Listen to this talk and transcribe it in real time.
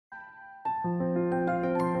இந்த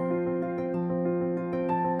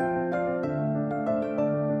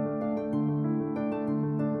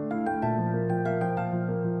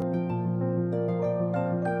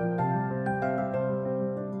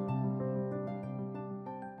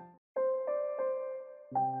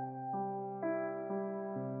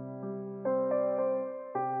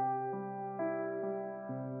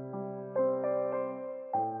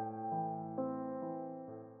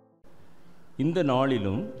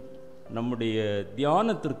நாளிலும் நம்முடைய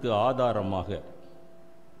தியானத்திற்கு ஆதாரமாக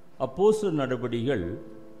அப்போஸ்தலர் நடபடிகள்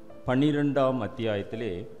 12ஆம் அத்தியாயத்திலே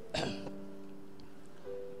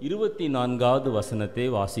 24வது வசனத்தை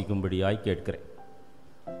வாசிக்கும்படியாய் கேட்கிறேன்.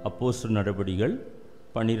 அப்போஸ்தலர் நடபடிகள்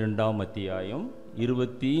 12ஆம் அத்தியாயம்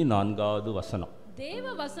 24வது வசனம். தேவ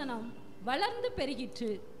வசனம் வளர்ந்து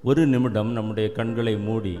பெருகிற்று. ஒரு நிமிடம் நம்முடைய கண்களை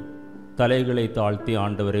மூடி தலைகளை தாழ்த்தி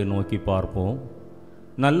ஆண்டவரை நோக்கி பார்ப்போம்.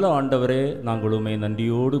 நல்ல ஆண்டவரே, நாங்கள் உம்மை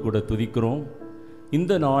நன்றியோடு கூட துதிக்கிறோம்.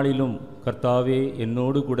 இந்த நாளிலும் கர்த்தாவே,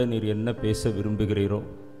 என்னோடு கூட நீர் என்ன பேச விரும்புகிறீரோ,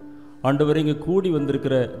 ஆண்டவரே, இங்கே கூடி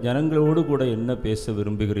வந்திருக்கிற ஜனங்களோடு கூட என்ன பேச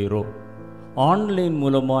விரும்புகிறீரோ, ஆன்லைன்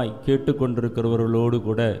மூலமாய் கேட்டுக்கொண்டிருக்கிறவர்களோடு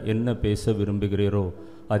கூட என்ன பேச விரும்புகிறீரோ,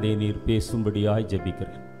 அதை நீர் பேசும்படியாய்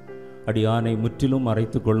ஜெபிக்கிறேன். அடியானை முற்றிலும்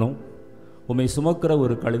மறைத்து கொள்ளும். உம்மை சுமக்கிற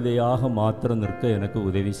ஒரு கழுதையாக மாத்திரம் நிற்க எனக்கு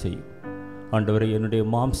உதவி செய்யும். ஆண்டவரை, என்னுடைய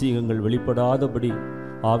மாம்சீகங்கள் வெளிப்படாதபடி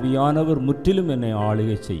ஆவியானவர் முற்றிலும் என்னை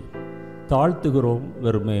ஆளுகை செய்யும். தாழ்த்துகிறோம்,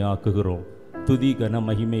 வெறுமையாக்குகிறோம். துதி கன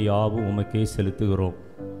மகிமை யாவும் உமக்கே செலுத்துகிறோம்.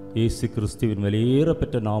 இயேசு கிறிஸ்துவின்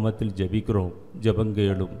வெளியேறப்பெற்ற நாமத்தில் ஜெபிக்கிறோம்.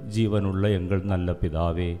 ஜெபங்கேளும் ஜீவனுள்ள எங்கள் நல்ல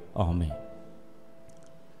பிதாவே, ஆமென்.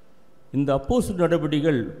 இந்த அப்போஸ்தலர்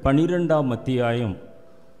நடபடிகள் 12ஆம் அத்தியாயம்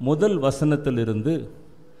முதல் வசனத்திலிருந்து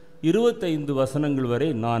 25 வசனங்கள்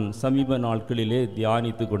வரை நான் சமீப நாட்களிலே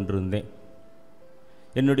தியானித்து கொண்டிருந்தேன்.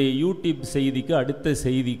 என்னுடைய யூடியூப் செய்திக்கு அடுத்த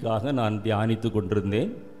செய்திக்காக நான் தியானித்து கொண்டிருந்தேன்.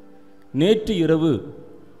 நேற்று இரவு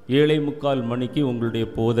 7:45 மணிக்கு உங்களுடைய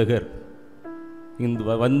போதகர்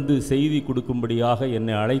வந்து செய்தி கொடுக்கும்படியாக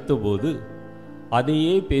என்னை அழைத்த போது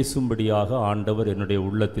அதையே பேசும்படியாக ஆண்டவர் என்னுடைய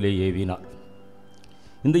உள்ளத்திலே ஏவினார்.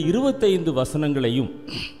 இந்த 25 வசனங்களையும்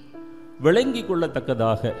விளங்கி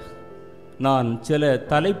கொள்ளத்தக்கதாக நான் சில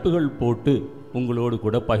தலைப்புகள் போட்டு உங்களோடு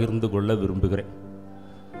கூட பகிர்ந்து கொள்ள விரும்புகிறேன்.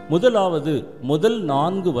 முதலாவது, முதல்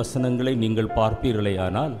 4 வசனங்களை நீங்கள்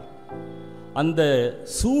பார்ப்பீர்களேயானால் அந்த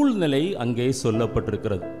சூழ்நிலை அங்கே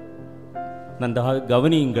சொல்லப்பட்டிருக்கிறது. நன்றாக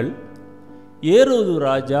கவனியுங்கள். ஏரோது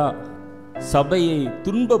ராஜா சபையை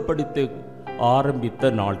துன்பப்படுத்த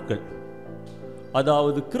ஆரம்பித்த நாட்கள்,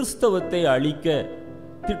 அதாவது கிறிஸ்தவத்தை அழிக்க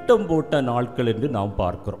திட்டம் போட்ட நாட்கள் என்று நாம்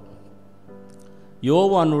பார்க்கிறோம்.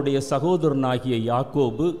 யோவானுடைய சகோதரனாகிய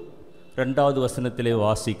யாக்கோபு 2வது வசனத்திலே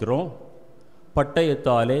வாசிக்கிறோம்,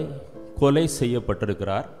 பட்டயத்தாலே கொலை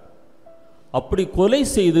செய்யப்பட்டிருக்கிறார். அப்படி கொலை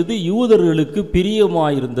செய்தது யூதர்களுக்கு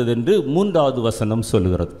பிரியமாயிருந்தது என்று 3வது வசனம்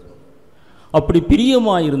சொல்கிறது. அப்படி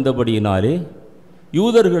பிரியமாயிருந்தபடியினாலே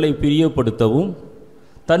யூதர்களை பிரியப்படுத்தவும்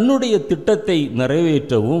தன்னுடைய திட்டத்தை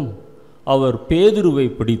நிறைவேற்றவும் அவர் பேதுருவை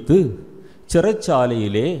பிடித்து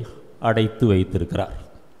சிறைச்சாலையிலே அடைத்து வைத்திருக்கிறார்.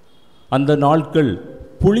 அந்த நாட்கள்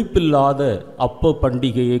புளிப்பில்லாத அப்ப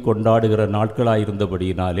பண்டிகையை கொண்டாடுகிற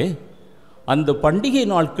நாட்களாயிருந்தபடியினாலே அந்த பண்டிகை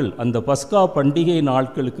நாட்கள், அந்த பஸ்கா பண்டிகை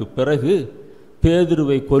நாட்களுக்கு பிறகு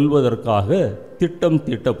பேதுருவை கொல்வதற்காக திட்டம்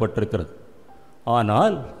தீட்டப்பட்டிருக்கிறது.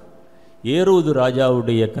 ஆனால் ஏரோது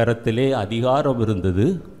ராஜாவுடைய கரத்திலே அதிகாரம் இருந்தது,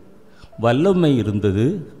 வல்லமை இருந்தது,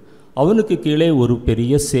 அவனுக்கு கீழே ஒரு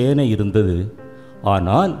பெரிய சேனை இருந்தது.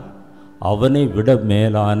 ஆனால் அவனை விட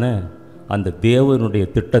மேலான அந்த தேவனுடைய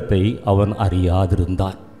திட்டத்தை அவன்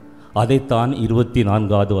அறியாதிருந்தான். அதைத்தான்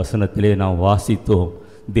 24வது வசனத்திலே நாம் வாசித்தோம்.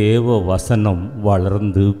 தேவ வசனம்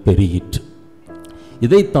வளர்ந்து பெருகிற்று.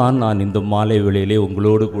 இதைத்தான் நான் இந்த மாலை வேளையிலே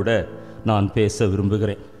உங்களோடு கூட நான் பேச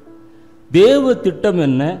விரும்புகிறேன். தேவ திட்டம்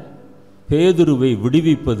என்ன? பேதுருவை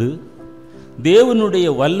விடுவிப்பது, தேவனுடைய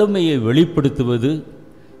வல்லமையை வெளிப்படுத்துவது,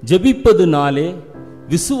 ஜெபிப்பதினாலே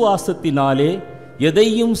விசுவாசத்தினாலே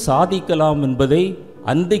எதையும் சாதிக்கலாம் என்பதை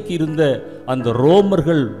அன்றைக்கு இருந்த அந்த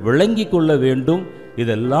ரோமர்கள் விளங்கி கொள்ள வேண்டும்.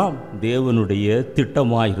 இதெல்லாம் தேவனுடைய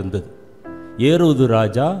திட்டமாயிருந்தது. ஏரோது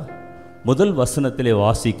ராஜா முதல் வசனத்திலே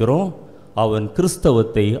வாசிக்கிறோம், அவன்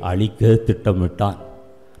கிறிஸ்தவத்தை அழிக்க திட்டமிட்டான்.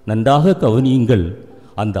 நன்றாக கவனியுங்கள்.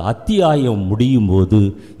 அந்த அத்தியாயம் முடியும் போது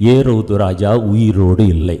ஏரோது ராஜா உயிரோடு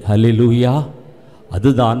இல்லை. ஹல்லேலூயா!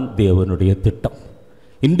 அதுதான் தேவனுடைய திட்டம்.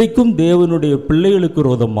 இன்றைக்கும் தேவனுடைய பிள்ளைகளுக்கு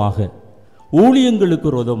விரோதமாக, ஊழியங்களுக்கு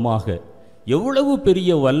விரோதமாக எவ்வளவு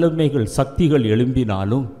பெரிய வல்லமைகள், சக்திகள்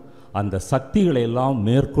எழும்பினாலும் அந்த சக்திகளை எல்லாம்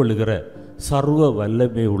மேற்கொள்ளுகிற சர்வ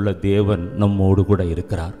வல்லமை உள்ள தேவன் நம்மோடு கூட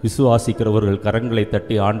இருக்கிறார். விசுவாசிக்கிறவர்கள் கரங்களை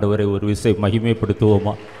தட்டி ஆண்டவரை ஒரு விசை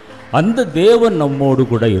மகிமைப்படுத்துவோமா? அந்த தேவன் நம்மோடு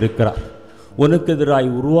கூட இருக்கிறார். உனக்கு எதிராய்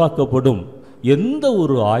உருவாக்கப்படும் எந்த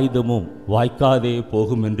ஒரு ஆயுதமும் வாய்க்காதே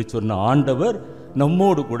போகும் என்று சொன்ன ஆண்டவர்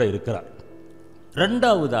நம்மோடு கூட இருக்கிறார்.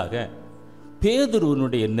 இரண்டாவதாக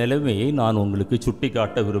பேதுருவினுடைய நிலைமையை நான் உங்களுக்கு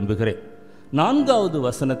சுட்டிக்காட்ட விரும்புகிறேன். 4வது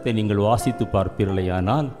வசனத்தை நீங்கள் வாசித்து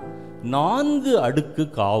பார்ப்பீர்களேயானால் 4 அடுக்கு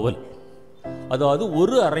காவல், அதாவது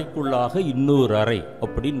ஒரு அறைக்குள்ளாக இன்னொரு அறை,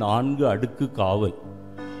 அப்படி 4 அடுக்கு காவல்.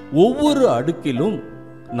 ஒவ்வொரு அடுக்கிலும்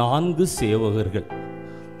 4 சேவகர்கள்,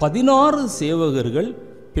 16 சேவகர்கள்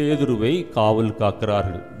பேதுருவை காவல்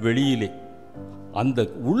காக்கிறார்கள். வெளியிலே அந்த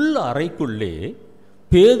உள்ள அறைக்குள்ளே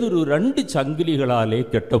பேதுரு 2 சங்கிலிகளாலே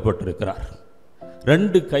கட்டப்பட்டிருக்கிறார்.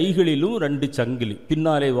 2 கைகளிலும் 2 சங்கிலி.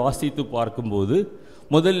 பின்னாலே வாசித்து பார்க்கும்போது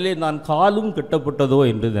முதலிலே நான் காலும் கட்டப்பட்டதோ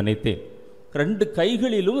என்று நினைத்தேன். 2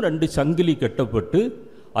 கைகளிலும் 2 சங்கிலி கட்டப்பட்டு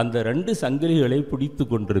அந்த 2 சங்கிலிகளை பிடித்து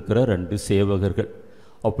கொண்டிருக்கிற 2 சேவகர்கள்.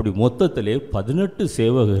 அப்படி மொத்தத்திலே 18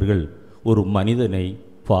 சேவகர்கள் ஒரு மனிதனை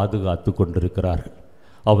பாதுகாத்து கொண்டிருக்கிறார்கள்,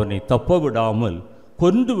 அவனை தப்ப விடாமல்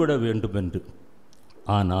கொன்று விட வேண்டும் என்று.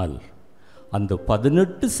 ஆனால் அந்த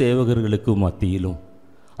 18 சேவகர்களுக்கு மத்தியிலும்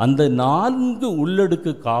அந்த 4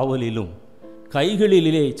 உள்ளடுக்கு காவலிலும்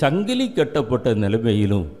கைகளிலே சங்கிலி கட்டப்பட்ட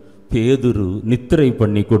நிலைமையிலும் பேதுரு நித்திரை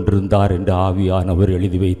பண்ணி கொண்டிருந்தார் என்று ஆவியானவர்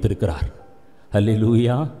எழுதி வைத்திருக்கிறார்.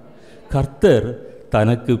 அல்லேலூயா! கர்த்தர்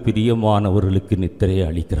தனக்கு பிரியமானவர்களுக்கு நித்திரையை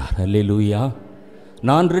அளிக்கிறார். அல்லேலூயா!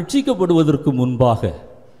 நான் ரட்சிக்கப்படுவதற்கு முன்பாக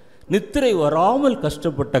நித்திரை வராமல்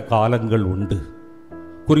கஷ்டப்பட்ட காலங்கள் உண்டு.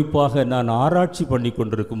 குறிப்பாக நான் ஆராய்ச்சி பண்ணி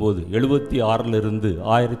கொண்டிருக்கும் போது 76லிருந்து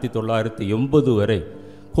 1980 வரை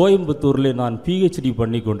கோயம்புத்தூரில் நான் PhD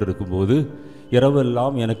பண்ணி கொண்டிருக்கும் போது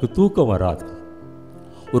இரவெல்லாம் எனக்கு தூக்கம் வராது.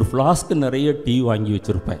 ஒரு ஃப்ளாஸ்க்கு நிறைய டீ வாங்கி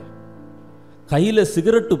வச்சுருப்பேன். கையில்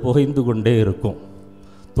சிகரெட்டு புகைந்து கொண்டே இருக்கும்.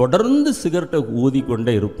 தொடர்ந்து சிகரெட்டை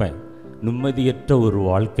ஊதிக்கொண்டே இருப்பேன். நிம்மதியற்ற ஒரு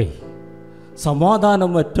வாழ்க்கை,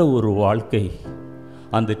 சமாதானமற்ற ஒரு வாழ்க்கை.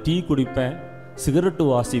 அந்த டீ குடிப்பேன், சிகரெட்டு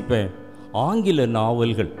வாசிப்பேன். ஆங்கில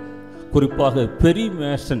நாவல்கள், குறிப்பாக பெரி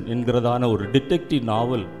மேசன் என்கிறதான ஒரு டிடெக்டிவ்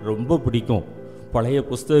நாவல் ரொம்ப பிடிக்கும். பழைய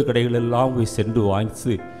புஸ்தக கடைகளெல்லாம் போய் சென்று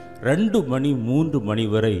வாங்கி 2 மணி 3 மணி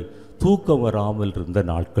வரை தூக்கம் வராமல் இருந்த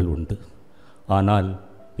நாட்கள் உண்டு. ஆனால்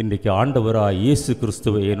இன்றைக்கு ஆண்டவராக இயேசு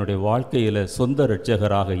கிறிஸ்துவை என்னுடைய வாழ்க்கையில் சொந்த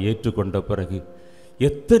இரட்சகராக ஏற்றுக்கொண்ட பிறகு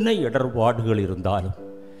எத்தனை இடர்பாடுகள் இருந்தாலும்,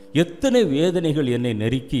 எத்தனை வேதனைகள் என்னை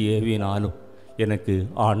நெருக்கி ஏவினாலும் எனக்கு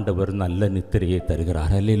ஆண்டவர் நல்ல நித்திரையை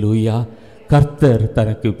தருகிறார். அல்லேலூயா! கர்த்தர்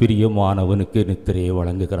தனக்கு பிரியமானவனுக்கு நித்திரையை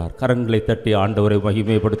வழங்குகிறார். கரங்களை தட்டி ஆண்டவரை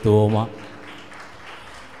மகிமைப்படுத்துவோமா?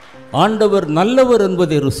 ஆண்டவர் நல்லவர்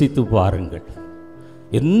என்பதை ருசித்து பாருங்கள்.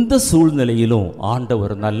 எந்த சூழ்நிலையிலும்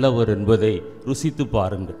ஆண்டவர் நல்லவர் என்பதை ருசித்து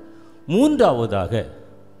பாருங்கள். 3வதாக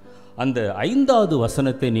அந்த 5வது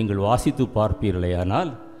வசனத்தை நீங்கள் வாசித்து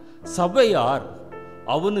பார்ப்பீர்களேயானால் சபையார்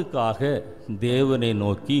அவனுக்காக தேவனை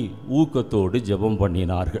நோக்கி ஊக்கத்தோடு ஜெபம்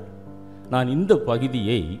பண்ணினார்கள். நான் இந்த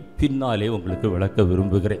பகுதியை பின்னாலே உங்களுக்கு விளக்க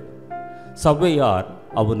விரும்புகிறேன். சபையார்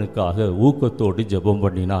அவனுக்காக ஊக்கத்தோடு ஜெபம்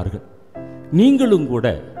பண்ணினார்கள். நீங்களும் கூட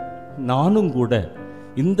நானும் கூட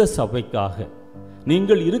இந்த சபைக்காக,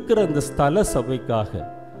 நீங்கள் இருக்கிற அந்த ஸ்தல சபைக்காக,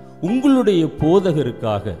 உங்களுடைய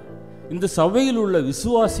போதகருக்காக, இந்த சபையில் உள்ள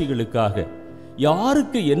விசுவாசிகளுக்காக,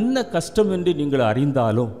 யாருக்கு என்ன கஷ்டம் என்று நீங்கள்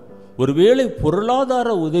அறிந்தாலும், ஒருவேளை பொருளாதார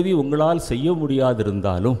உதவி உங்களால் செய்ய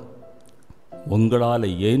முடியாதிருந்தாலும், உங்களால்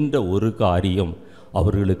இயன்ற ஒரு காரியம்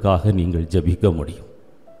அவர்களுக்காக நீங்கள் ஜெபிக்க முடியும்.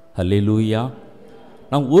 அல்லேலூயா!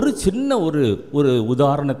 நான் ஒரு சின்ன ஒரு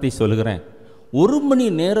உதாரணத்தை சொல்கிறேன். 1 மணி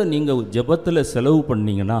நேரம் நீங்கள் ஜெபத்தில் செலவு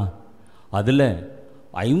பண்ணீங்கன்னா அதில்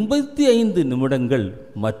 55 நிமிடங்கள்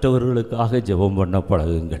மற்றவர்களுக்காக ஜெபம் பண்ண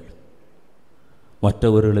பழகுங்கள்.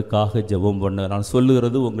 மற்றவர்களுக்காக ஜெபம் பண்ண நான்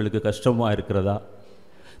சொல்லுகிறது உங்களுக்கு கஷ்டமாக இருக்கிறதா?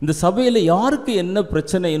 இந்த சபையில் யாருக்கு என்ன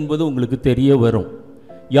பிரச்சனை என்பது உங்களுக்கு தெரிய வரும்.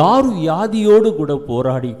 யார் வியாதியோடு கூட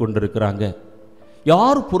போராடி கொண்டிருக்கிறாங்க,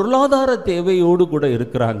 யார் பொருளாதார தேவையோடு கூட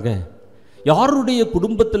இருக்கிறாங்க, யாருடைய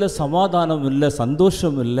குடும்பத்தில் சமாதானம் இல்லை,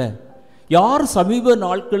 சந்தோஷம் இல்லை, யார் சமீப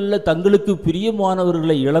நாட்களில் தங்களுக்கு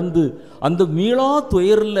பிரியமானவர்களை இழந்து அந்த மீளா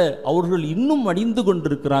துயரில் அவர்கள் இன்னும் அணிந்து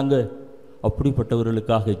கொண்டிருக்கிறாங்க.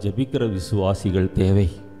 அப்படிப்பட்டவர்களுக்காக ஜெபிக்கிற விசுவாசிகள் தேவை.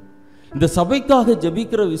 இந்த சபைக்காக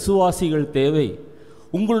ஜெபிக்கிற விசுவாசிகள் தேவை.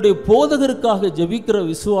 உங்களுடைய போதகருக்காக ஜெபிக்கிற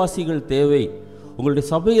விசுவாசிகள் தேவை. உங்களுடைய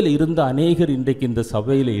சபையில் இருந்த அநேகர் இன்றைக்கு இந்த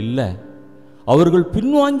சபையில் இல்லை, அவர்கள்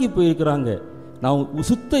பின்வாங்கி போயிருக்கிறாங்க. நான்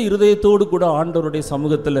சுத்த இருதயத்தோடு கூட ஆண்டவருடைய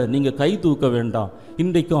சமூகத்தில் நீங்கள் கை தூக்க வேண்டாம்.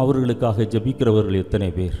 இன்றைக்கும் அவர்களுக்காக ஜெபிக்கிறவர்கள் எத்தனை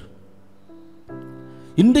பேர்?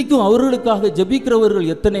 இன்றைக்கும் அவர்களுக்காக ஜெபிக்கிறவர்கள்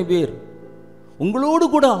எத்தனை பேர்? உங்களோடு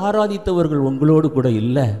கூட ஆராதித்தவர்கள் உங்களோடு கூட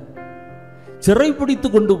இல்லை, சிறைப்பிடித்து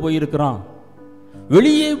கொண்டு போயிருக்கிறான்,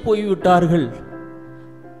 வெளியே போய்விட்டார்கள்.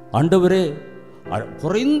 ஆண்டவரே,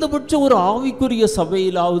 குறைந்தபட்ச ஒரு ஆவிக்குரிய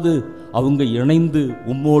சபையிலாவது அவங்க இணைந்து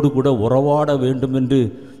உம்மோடு கூட உறவாட வேண்டும் என்று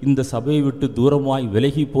இந்த சபையை விட்டு தூரமாய்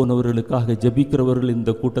விலகி போனவர்களுக்காக ஜெபிக்கிறவர்கள்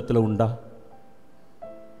இந்த கூட்டத்தில் உண்டா?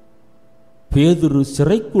 பேதுரு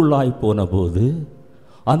சிறைக்குள்ளாய் போன போது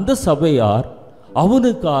அந்த சபையார்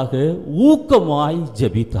அவனுக்காக ஊக்கமாய்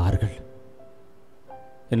ஜெபித்தார்கள்.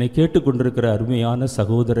 என்னை கேட்டுக்கொண்டிருக்கிற அருமையான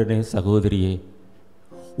சகோதரனே, சகோதரியே,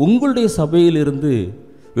 உங்களுடைய சபையிலிருந்து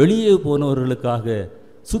வெளியே போனவர்களுக்காக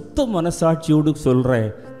சுத்த மனசாட்சியோடு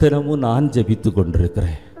சொல்கிறேன், தினமும் நான் ஜெபித்து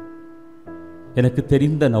கொண்டிருக்கிறேன். எனக்கு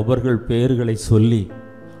தெரிந்த நபர்கள் பெயர்களை சொல்லி,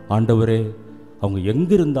 ஆண்டவரே, அவங்க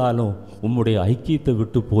எங்கிருந்தாலும் உம்முடைய ஐக்கியத்தை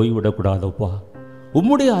விட்டு போய்விடக்கூடாதப்பா,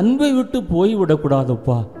 உம்முடைய அன்பை விட்டு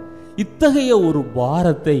போய்விடக்கூடாதப்பா. இத்தகைய ஒரு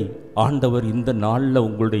பாரத்தை ஆண்டவர் இந்த நாளில்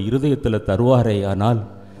உங்களுடைய இருதயத்தில் தருவாரே. ஆனால்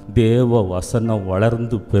தேவ வசனம்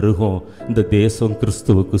வளர்ந்து பெருகும், இந்த தேசம்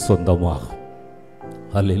கிறிஸ்துவுக்கு சொந்தமாகும்.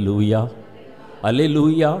 அல்லேலூயா,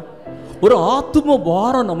 அல்லேலூயா. ஒரு ஆத்தும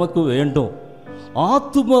பாரம் நமக்கு வேண்டும்.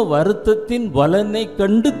 ஆத்தும வருத்தத்தின் பலனை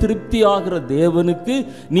கண்டு திருப்தியாகிற தேவனுக்கு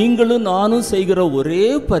நீங்களும் நானும் செய்கிற ஒரே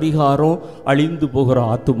பரிகாரம் அழிந்து போகிற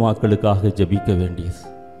ஆத்துமாக்களுக்காக ஜெபிக்க வேண்டியது.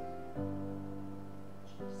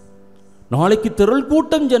 நாளைக்கு திரள்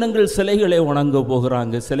கூட்டம் ஜனங்கள் சிலைகளை வணங்க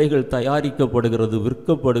போகிறாங்க. சிலைகள் தயாரிக்கப்படுகிறது,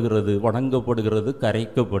 விற்கப்படுகிறது, வணங்கப்படுகிறது,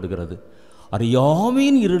 கரைக்கப்படுகிறது.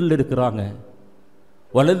 அறியாமையின் இருளில் இருக்கிறாங்க.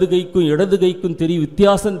 வலது கைக்கும் இடது கைக்கும்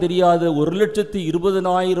வித்தியாசம் தெரியாத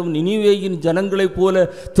 1,20,000 நினிவேயின் ஜனங்களைப் போல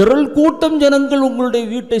திரள் கூட்டம் ஜனங்கள் உங்களுடைய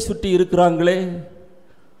வீட்டை சுற்றி இருக்கிறாங்களே.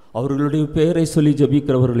 அவர்களுடைய பெயரை சொல்லி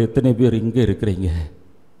ஜபிக்கிறவர்கள் எத்தனை பேர் இங்கே இருக்கிறீங்க?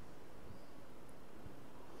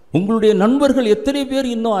 உங்களுடைய நண்பர்கள் எத்தனை பேர்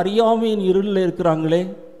இன்னும் அறியாமையின் இருளில் இருக்கிறாங்களே?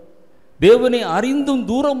 தேவனை அறிந்தும்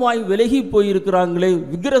தூரமாய் விலகி போயிருக்கிறாங்களே.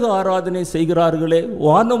 விக்கிரக ஆராதனை செய்கிறார்களே,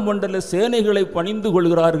 வானம் மண்டல சேனைகளை பணிந்து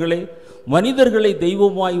கொள்கிறார்களே, மனிதர்களை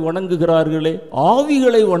தெய்வமாய் வணங்குகிறார்களே,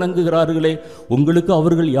 ஆவிகளை வணங்குகிறார்களே. உங்களுக்கு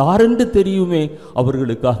அவர்கள் யாரென்று தெரியுமே.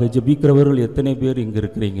 அவர்களுக்காக ஜெபிக்கிறவர்கள் எத்தனை பேர் இங்கே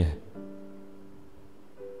இருக்கிறீங்க?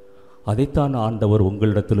 அதைத்தான் ஆண்டவர்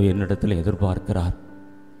உங்களிடத்திலும் என்னிடத்தில் எதிர்பார்க்கிறார்.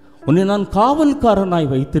 உன்னை நான்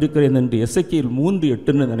காவல்காரனாய் வைத்திருக்கிறேன் என்று எசேக்கியேல்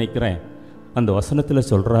 3:8 நினைக்கிறேன் அந்த வசனத்தில்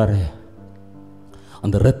சொல்றாரு.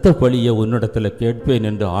 அந்த இரத்த பலியை உன்னிடத்தில் கேட்பேன்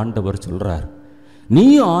என்று ஆண்டவர் சொல்றார். நீ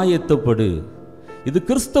ஆயத்தப்படு. இது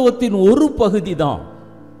கிறிஸ்தவத்தின் ஒரு பகுதி தான்.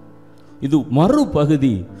 இது மறு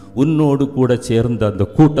பகுதி. உன்னோடு கூட சேர்ந்த அந்த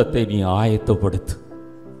கூட்டத்தை நீ ஆயத்தப்படுத்து.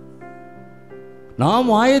 நாம்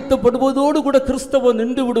ஆயத்தப்படுவதோடு கூட கிறிஸ்தவம்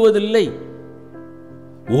நின்று விடுவதில்லை.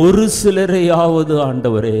 ஒரு சிலரையாவது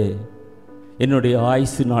ஆண்டவரே, என்னுடைய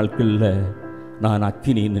ஆயுசு நாட்களில் நான்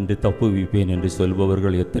அக்கினி நின்று தப்புவிப்பேன் என்று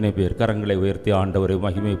சொல்பவர்கள் எத்தனை பேர்? கரங்களை உயர்த்தி ஆண்டவரை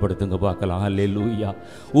மகிமைப்படுத்துங்க பார்க்கலாம். அல்லேலூயா.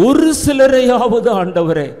 ஒரு சிலரையாவது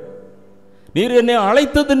ஆண்டவரே, நீர் என்னை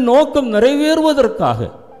அழைத்ததன் நோக்கம் நிறைவேறுவதற்காக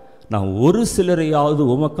நான் ஒரு சிலரையாவது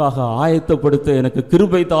உமக்காக ஆயத்தப்படுத்த எனக்கு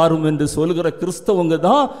கிருபை தாரும் என்று சொல்கிற கிறிஸ்தவங்க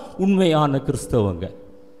தான் உண்மையான கிறிஸ்தவங்க.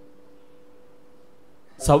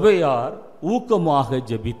 சபையார் ஊக்கமாக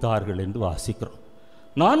ஜெபித்தார்கள் என்று வாசிக்கிறோம்.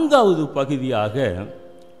 4வது பகுதியாக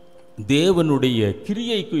தேவனுடைய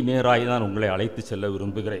கிரியைக்கு நேராய் தான் உங்களை அழைத்து செல்ல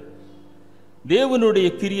விரும்புகிறேன். தேவனுடைய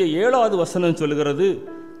கிரியை 7வது வசனம் சொல்கிறது,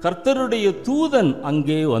 கர்த்தருடைய தூதன்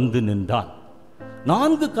அங்கே வந்து நின்றான்.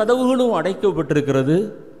 4 கதவுகளும் அடைக்கப்பட்டிருக்கிறது.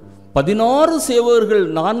 16 சேவகர்கள்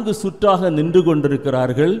 4 சுற்றாக நின்று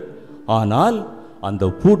கொண்டிருக்கிறார்கள். ஆனால்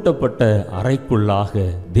அந்த பூட்டப்பட்ட அறைக்குள்ளாக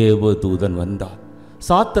தேவதூதன் வந்தார்.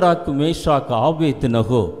 சாத்ராக்கு, மேஷாக்கு,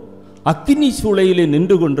 ஆபேத்நேகோ அக்கினி சூளையிலே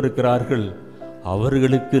நின்று கொண்டிருக்கிறார்கள்.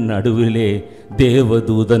 அவர்களுக்கு நடுவிலே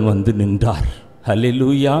தேவதூதன் வந்து நின்றார்.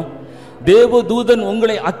 அல்லேலூயா. தேவதூதன்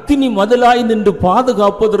உங்களை அக்கினி மதிலாய் நின்று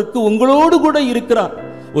பாதுகாப்பதற்கு உங்களோடு கூட இருக்கிறார்.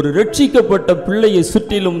 ஒரு ரட்சிக்கப்பட்ட பிள்ளையை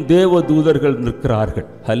சுற்றிலும் தேவதூதர்கள் நிற்கிறார்கள்.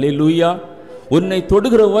 அல்லேலூயா. உன்னை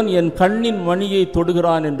தொடுகிறவன் என் கண்ணின் மணியை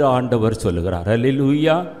தொடுகிறான் என்று ஆண்டவர் சொல்லுகிறார்.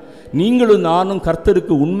 அல்லேலூயா. நீங்களும் நானும்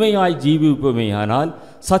கர்த்தருக்கு உண்மையாய் ஜீவிப்போமேயானால்,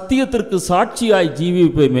 சத்தியத்திற்கு சாட்சியாய்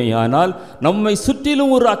ஜீவிப்போமேயானால், நம்மை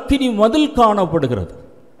சுற்றிலும் ஒரு அக்கினி மதில் காணப்படுகிறது.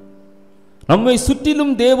 நம்மை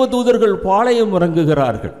சுற்றிலும் தேவதூதர்கள் பாளையம்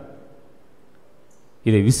இறங்குகிறார்கள்.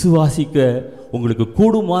 இதை விசுவாசிக்க உங்களுக்கு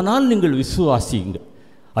கூடுமானால் நீங்கள் விசுவாசியுங்கள்.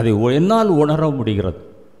 அதை என்னால் உணர முடிகிறது.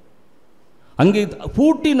 அங்கே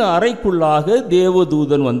பூட்டின அறைக்குள்ளாக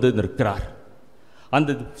தேவதூதன் வந்து நிற்கிறார்.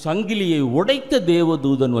 அந்த சங்கிலியை உடைக்க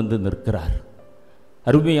தேவதூதன் வந்து நிற்கிறார்.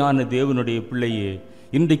 அருமையான தேவனுடைய பிள்ளையே,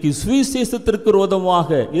 இன்றைக்கு சுவிசேஷத்திற்கு விரோதமாக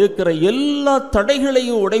இருக்கிற எல்லா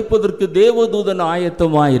தடைகளையும் உடைப்பதற்கு தேவதூதன்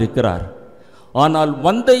ஆயத்தமாக இருக்கிறார். ஆனால்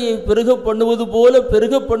மந்தையை பெருக பண்ணுவது போல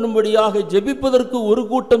பெருக பண்ணும்படியாக ஜெபிப்பதற்கு ஒரு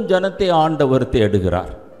கூட்டம் ஜனத்தை ஆண்டவர்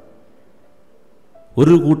தேடுகிறார்.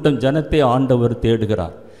 ஒரு கூட்டம் ஜனத்தை ஆண்டவர்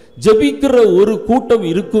தேடுகிறார். ஜெபிக்கிற ஒரு கூட்டம்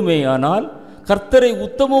இருக்குமே ஆனால், கர்த்தரை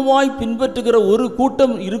உத்தமமாய் பின்பற்றுகிற ஒரு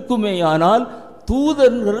கூட்டம் இருக்குமேயானால்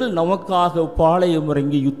தூதர்கள் நமக்காக பாளையம்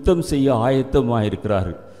இறங்கி யுத்தம் செய்ய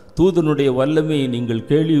ஆயத்தமாயிருக்கிறார்கள். தூதனுடைய வல்லமையை நீங்கள்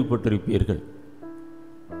கேள்விப்பட்டிருப்பீர்கள்.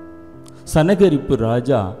 சனகரிப்பு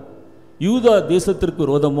ராஜா யூதா தேசத்திற்கு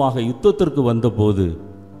விரோதமாக யுத்தத்திற்கு வந்தபோது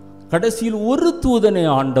கடைசியில் ஒரு தூதனை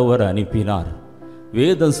ஆண்டவர் அனுப்பினார்.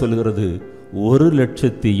 வேதம் சொல்கிறது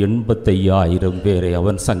 1,85,000 பேரை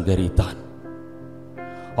அவன் சங்கரித்தான்.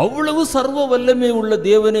 அவ்வளவு சர்வ வல்லமை உள்ள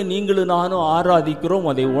தேவனை நீங்களும் நானும் ஆராதிக்கிறோம்.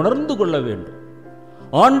 அதை உணர்ந்து கொள்ள வேண்டும்.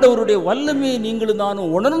 ஆண்டவருடைய வல்லமையை நீங்களும்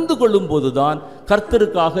நானும் உணர்ந்து கொள்ளும் போதுதான்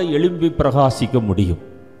கர்த்தருக்காக எழும்பி பிரகாசிக்க முடியும்.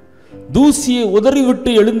 தூசியை உதறிவிட்டு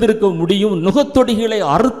எழுந்திருக்க முடியும். நுகத்தொடிகளை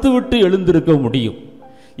அறுத்துவிட்டு எழுந்திருக்க முடியும்.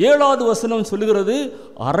 7வது வசனம் சொல்லுகிறது,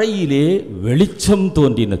 அறையிலே வெளிச்சம்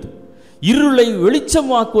தோன்றினது. இருளை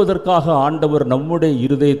வெளிச்சமாக்குவதற்காக ஆண்டவர் நம்முடைய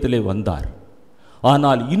இருதயத்திலே வந்தார்.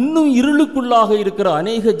 ஆனால் இன்னும் இருளுக்குள்ளாக இருக்கிற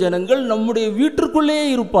அநேக ஜனங்கள் நம்முடைய வீட்டிற்குள்ளே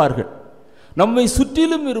இருப்பார்கள், நம்மை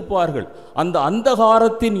சுற்றிலும் இருப்பார்கள். அந்த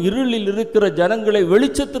அந்தகாரத்தின் இருளில் இருக்கிற ஜனங்களை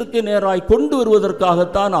வெளிச்சத்திற்கு நேராய் கொண்டு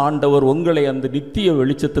வருவதற்காகத்தான் ஆண்டவர் உங்களை அந்த நித்திய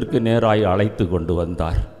வெளிச்சத்திற்கு நேராய் அழைத்து கொண்டு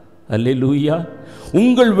வந்தார். அல்லேலூயா.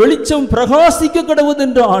 உங்கள் வெளிச்சம் பிரகாசிக்க கடவுது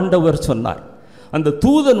என்று ஆண்டவர் சொன்னார். அந்த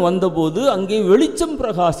தூதன் வந்தபோது அங்கே வெளிச்சம்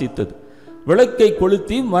பிரகாசித்தது. விளக்கை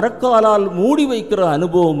கொளுத்தி மரக்காலால் மூடி வைக்கிற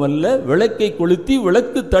அனுபவம் அல்ல, விளக்கை கொளுத்தி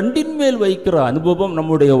விளக்கு தண்டின் மேல் வைக்கிற அனுபவம்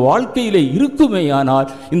நம்முடைய வாழ்க்கையிலே இருக்குமேயானால்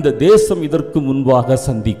இந்த தேசம் இதற்கு முன்பாக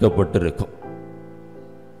சந்திக்கப்பட்டிருக்கும்.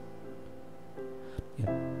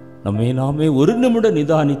 நம்மை நாமே ஒரு நிமிடம்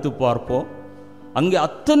நிதானித்து பார்ப்போம். அங்கே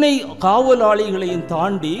அத்தனை காவலாளிகளையும்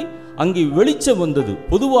தாண்டி அங்கே வெளிச்சம் வந்தது.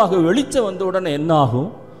 பொதுவாக வெளிச்சம் வந்த உடனே என்ன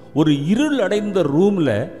ஆகும்? ஒரு இருள் அடைந்த ரூம்ல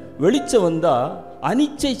வெளிச்சம் வந்தா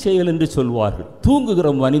அனிச்சை செயல் என்று சொல்வார்கள். தூங்குகிற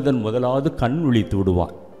மனிதன் முதலாவது கண் விழித்து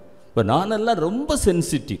விடுவான். இப்போ நானெல்லாம் ரொம்ப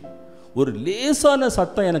சென்சிட்டிவ். ஒரு லேசான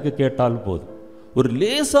சத்தம் எனக்கு கேட்டால் போதும், ஒரு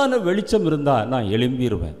லேசான வெளிச்சம் இருந்தால் நான்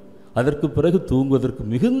எழும்பிடுவேன். அதற்கு பிறகு தூங்குவதற்கு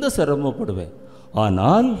மிகுந்த சிரமப்படுவேன்.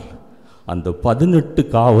 ஆனால் அந்த 18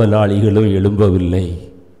 காவலாளிகளும் எழும்பவில்லை.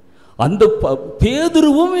 அந்த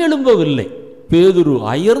பேதுருவும் எழும்பவில்லை. பேதுரு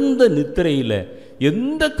அயர்ந்த நித்திரையில்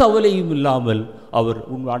எந்த கவலையும் இல்லாமல் அவர்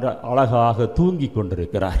அழகாக தூங்கி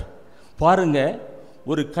கொண்டிருக்கிறார். பாருங்க,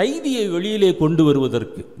 ஒரு கைதியை வெளியிலே கொண்டு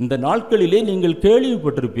வருவதற்கு இந்த நாட்களிலே நீங்கள்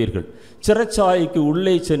கேள்விப்பட்டிருப்பீர்கள். சிறைச்சாலைக்கு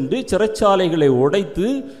உள்ளே சென்று சிறைச்சாலைகளை உடைத்து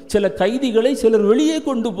சில கைதிகளை சிலர் வெளியே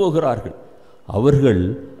கொண்டு போகிறார்கள். அவர்கள்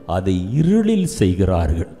அதை இருளில்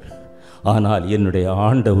செய்கிறார்கள். ஆனால் என்னுடைய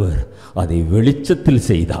ஆண்டவர் அதை வெளிச்சத்தில்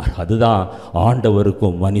செய்தார். அதுதான்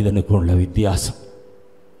ஆண்டவருக்கும் மனிதனுக்கும் உள்ள வித்தியாசம்.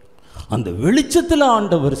 அந்த வெளிச்சத்தில்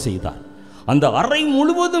ஆண்டவர் செய்தார். அந்த அறை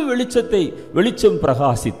முழுவதும் வெளிச்சம்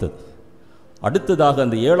பிரகாசித்தது. அடுத்ததாக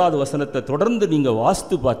அந்த 7வது வசனத்தை தொடர்ந்து நீங்கள்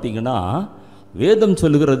வாசித்து பார்த்தீங்கன்னா வேதம்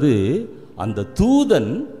சொல்லுகிறது, அந்த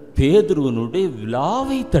தூதன் பேதுருவனுடைய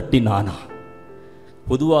விலாவை தட்டினானா.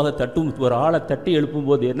 பொதுவாக தட்டும் ஒரு ஆளை தட்டி எழுப்பும்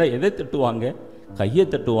போது எதை தட்டுவாங்க? கையை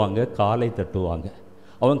தட்டுவாங்க, காலை தட்டுவாங்க.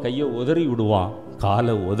 அவன் கையை உதறி விடுவான்,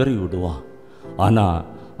 காலை உதறி விடுவான். ஆனால்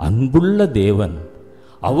அன்புள்ள தேவன்,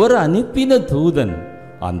 அவர் அனுப்பின தூதன்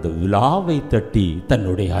அந்த விலாவை தட்டி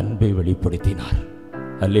தன்னுடைய அன்பை வெளிப்படுத்தினார்.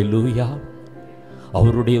 அல்லேலூயா.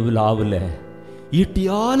 அவருடைய விலாவில்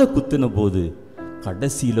ஈட்டியால குத்தின போது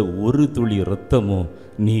கடைசியில் ஒரு துளி இரத்தமும்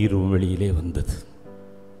நீரும் வெளியிலே வந்தது.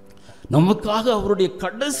 நமக்காக அவருடைய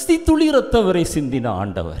கடைசி துளி இரத்தம் வரை சிந்தின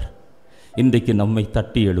ஆண்டவர் இன்றைக்கு நம்மை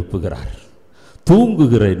தட்டி எழுப்புகிறார்.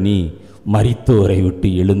 தூங்குகிற நீ மரித்தோரை விட்டு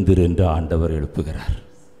எழுந்திரு என்று ஆண்டவர் எழுப்புகிறார்.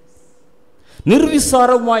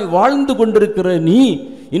 நிர்விசாரமாய் வாழ்ந்து கொண்டிருக்கிற நீ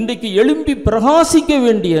இன்றைக்கு எழும்பி பிரகாசிக்க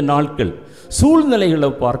வேண்டிய நாட்கள். சூழ்நிலைகளை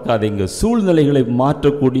பார்க்காதீங்க. சூழ்நிலைகளை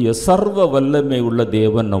மாற்றக்கூடிய சர்வ வல்லமை உள்ள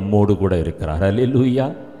தேவன் நம்மோடு கூட இருக்கிறார். அல்லேலூயா.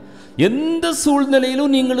 எந்த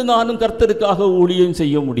சூழ்நிலையிலும் நீங்களும் நானும் கர்த்தருக்காக ஊழியம்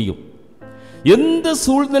செய்ய முடியும். எந்த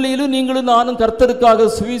சூழ்நிலையிலும் நீங்களும் நானும் கர்த்தருக்காக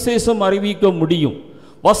சுவிசேஷம் அறிவிக்க முடியும்.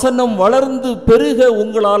 வசனம் வளர்ந்து பெருக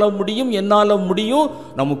உங்களால் முடியும், என்னால் முடியும்.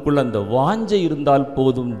 நமக்குள்ள அந்த வாஞ்சை இருந்தால்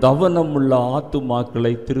போதும். தவனம் உள்ள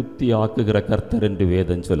ஆத்துமாக்களை திருப்தி ஆக்குகிற கர்த்தர் என்று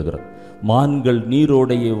வேதம் சொல்கிறது. மான்கள்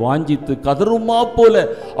நீரோடையை வாஞ்சித்து கதறுமா போல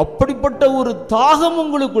அப்படிப்பட்ட ஒரு தாகம்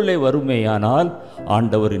உங்களுக்குள்ளே வருமேயானால்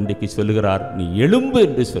ஆண்டவர் இன்றைக்கு சொல்லுகிறார், நீ எழும்பு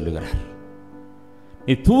என்று சொல்லுகிறார்.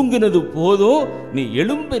 நீ தூங்கினது போதும், நீ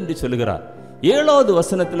எழும்பு என்று சொல்லுகிறார். 7வது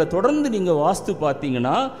வசனத்தில் தொடர்ந்து நீங்க வாஸ்து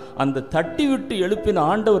பார்த்தீங்கன்னா அந்த தட்டி விட்டு எழுப்பின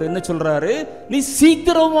ஆண்டவர் என்ன சொல்றாரு? நீ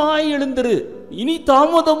சீக்கிரமாய் எழுந்திரு, இனி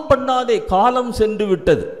தாமதம் பண்ணாதே. காலம் சென்று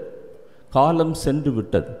விட்டது, காலம் சென்று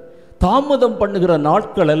விட்டது. தாமதம் பண்ணுகிற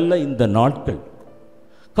நாட்கள் அல்ல இந்த நாட்கள்,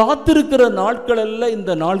 காத்திருக்கிற நாட்கள் அல்ல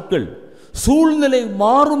இந்த நாட்கள். சூழ்நிலை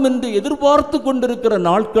மாறும் என்று எதிர்பார்த்து கொண்டிருக்கிற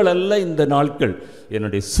நாட்கள் அல்ல இந்த நாட்கள்.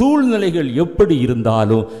 என்னுடைய சூழ்நிலைகள் எப்படி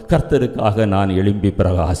இருந்தாலும் கர்த்தருக்காக நான் எழும்பி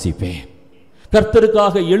பிரகாசிப்பேன்,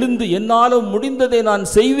 கர்த்தருக்காக எழுந்து என்னால் முடிந்ததை நான்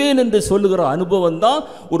செய்வேன் என்று சொல்லுகிற அனுபவம் தான்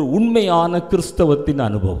ஒரு உண்மையான கிறிஸ்தவத்தின்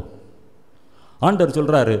அனுபவம். ஆண்டவர்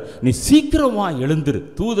சொல்றாரு, நீ சீக்கிரமா எழுந்திரு.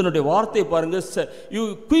 தூதனுடைய வார்த்தை பாருங்க, you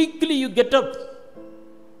quickly you get up.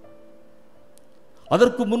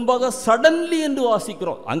 அதற்கு முன்பாக சடன்லி என்று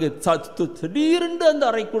வாசிக்கிறோம். அங்கே திடீரென்று அந்த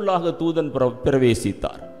அறைக்குள்ளாக தூதன்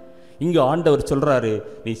பிரவேசித்தார். இங்கு ஆண்டவர் சொல்றாரு,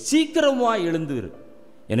 நீ சீக்கிரமா எழுந்திரு.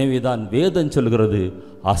 எனவேதான் வேதம் சொல்கிறது,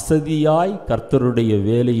 அசதியாய் கர்த்தருடைய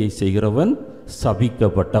வேலையை செய்கிறவன்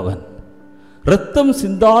சபிக்கப்பட்டவன். இரத்தம்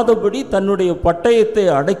சிந்தாதபடி தன்னுடைய பட்டயத்தை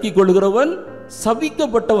அடக்கி கொள்கிறவன்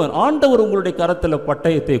சபிக்கப்பட்டவன். ஆண்டவர் உங்களுடைய கரத்தில்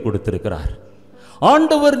பட்டயத்தை கொடுத்திருக்கிறார்.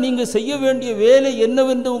 ஆண்டவர் நீங்க செய்ய வேண்டிய வேலை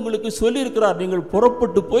என்னவென்று உங்களுக்கு சொல்லியிருக்கிறார். நீங்கள்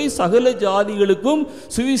புறப்பட்டு போய் சகல ஜாதிகளுக்கும்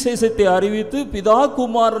சுவிசேஷத்தை அறிவித்து பிதா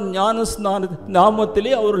குமாரன் ஞானஸ்நான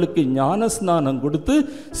நாமத்திலே அவர்களுக்கு ஞானஸ்நானம் கொடுத்து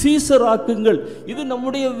சீசராக்குங்கள். இது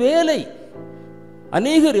நம்முடைய வேலை.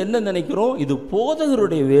 அநேகர் என்ன நினைக்கிறோம், இது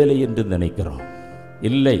போதகருடைய வேலை என்று நினைக்கிறோம்.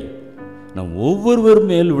 இல்லை, நம் ஒவ்வொருவர்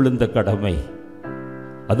மேல் விழுந்த கடமை.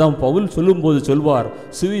 அதான் பவுல் சொல்லும்போது சொல்வார்,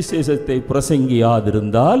 சுவிசேஷத்தை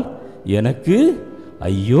பிரசங்கியாதிருந்தால் எனக்கு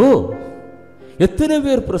ஐயோ. எத்தனை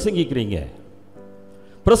பேர் பிரசங்கிக்கிறீங்க?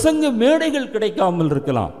 பிரசங்க மேடைகள் கிடைக்காமல்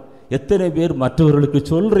இருக்கலாம். எத்தனை பேர் மற்றவர்களுக்கு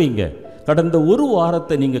சொல்றீங்க? கடந்த ஒரு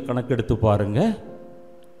வாரத்தை நீங்க கணக்கெடுத்து பாருங்க.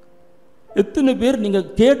 எத்தனை பேர் நீங்க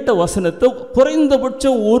கேட்ட வசனத்தை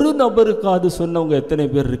குறைந்தபட்சம் ஒரு நபருக்காவது சொன்னவங்க எத்தனை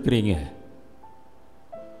பேர் இருக்கிறீங்க?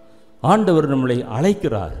 ஆண்டவர் நம்மளை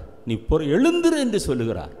அழைக்கிறார், நீ எழுந்திரு என்று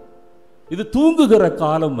சொல்லுகிறார். இது தூங்குகிற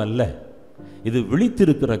காலம் அல்ல, இது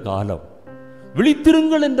விழித்திருக்கிற காலம்.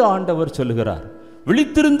 விழித்திருங்கள் என்று ஆண்டவர் சொல்லுகிறார்.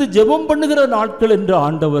 விழித்திருந்து ஜெபம் பண்ணுகிற நாட்கள் என்று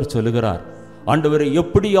ஆண்டவர் சொல்லுகிறார். ஆண்டவரை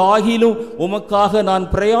எப்படி ஆகிலும் உமக்காக நான்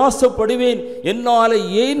பிரயாசப்படுவேன், என்னால்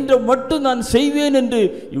ஏன்ற மட்டும் நான் செய்வேன் என்று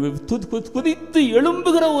குதித்து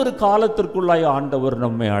எழும்புகிற ஒரு காலத்திற்குள்ளாய் ஆண்டவர்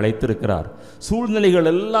நம்மை அழைத்திருக்கிறார். சூழ்நிலைகள்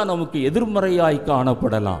எல்லாம் நமக்கு எதிர்மறையாய்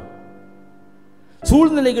காணப்படலாம்.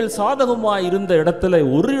 சூழ்நிலைகள் சாதகமாய் இருந்த இடத்துல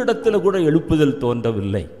ஒரு இடத்துல கூட எழுப்புதல்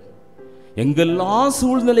தோன்றவில்லை. எங்கெல்லாம்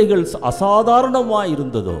சூழ்நிலைகள் அசாதாரணமாய்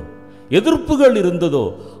இருந்ததோ, எதிர்ப்புகள் இருந்ததோ,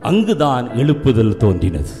 அங்குதான் எழுப்புதல்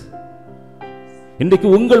தோன்றினது. இன்றைக்கு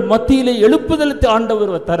உங்கள் மத்தியிலே எழுப்புதல்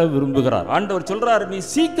ஆண்டவர் தர விரும்புகிறார். ஆண்டவர் சொல்றார், நீ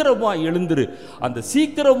சீக்கிரமா எழுந்திரு. அந்த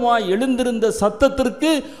சீக்கிரமா எழுந்திருந்த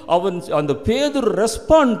சத்தத்திற்கு அவன் அந்த பேதுரு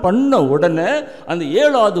ரெஸ்பாண்ட் பண்ண உடனே அந்த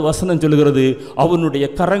 7வது வசனம் சொல்கிறது, அவனுடைய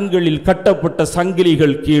கரங்களில் கட்டப்பட்ட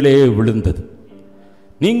சங்கிலிகள் கீழே விழுந்தது.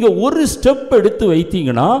 நீங்க ஒரு ஸ்டெப் எடுத்து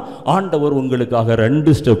வைத்தீங்கன்னா ஆண்டவர் உங்களுக்காக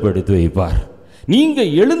 2 ஸ்டெப் எடுத்து வைப்பார். நீங்க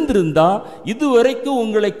எழுந்திருந்தா இதுவரைக்கும்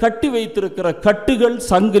உங்களை கட்டி வைத்திருக்கிற கட்டுகள்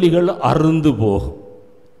சங்கிலிகள் அறுந்து போகும்.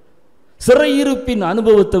 சிறையிருப்பின்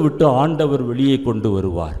அனுபவத்தை விட்டு ஆண்டவர் வெளியே கொண்டு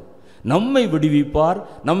வருவார். நம்மை விடுவிப்பார்,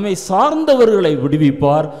 நம்மை சார்ந்தவர்களை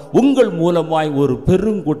விடுவிப்பார். உங்கள் மூலமாய் ஒரு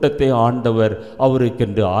பெருங்கூட்டத்தை ஆண்டவர்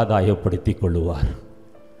அவருக்கென்று ஆதாயப்படுத்தி கொள்ளுவார்.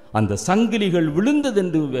 அந்த சங்கிலிகள்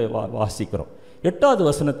விழுந்ததென்று வாசிக்கிறோம். 8வது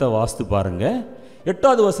வசனத்தை வாசித்து பாருங்க.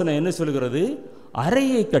 8வது வசனம் என்ன சொல்கிறது?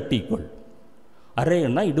 அறையை கட்டிக்கொள்.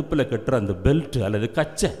 அறையன்னா இடுப்பில் கட்டுற அந்த பெல்ட் அல்லது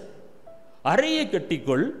கச்சை. அறையை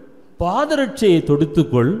கட்டிக்கொள், பாதரட்சையை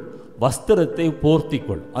தொடுத்துக்கொள், வஸ்திரத்தை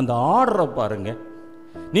போர்த்திக்கொள். அந்த ஆர்டரை பாருங்க.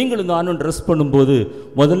 நீங்களும் நானும் ட்ரெஸ் பண்ணும்போது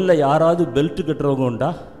முதல்ல யாராவது பெல்ட் கட்டுறவங்க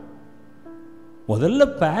உண்டா? முதல்ல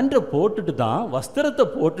பேண்ட்டை போட்டுட்டு தான், வஸ்திரத்தை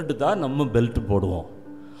போட்டுட்டு தான் நம்ம பெல்ட் போடுவோம்.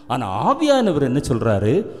 ஆனால் ஆவியானவர் என்ன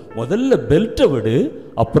சொல்றாரு? முதல்ல பெல்ட்டை விடு,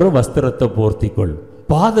 அப்புறம் வஸ்திரத்தை போர்த்திக்கொள்,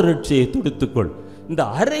 பாதரட்சையை தொடுத்துக்கொள். இந்த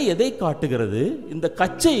அறை எதை காட்டுகிறது? இந்த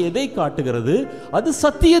கச்சை எதை காட்டுகிறது? அது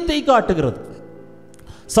சத்தியத்தை காட்டுகிறது.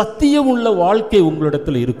 சத்தியம் உள்ள வாழ்க்கை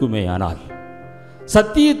உங்களிடத்தில் இருக்குமே ஆனால்,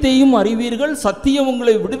 சத்தியத்தையும் அறிவீர்கள், சத்தியம்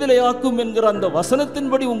உங்களை விடுதலையாக்கும் என்கிற அந்த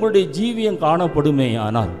வசனத்தின்படி உங்களுடைய ஜீவியம் காணப்படுமே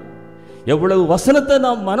ஆனால், எவ்வளவு வசனத்தை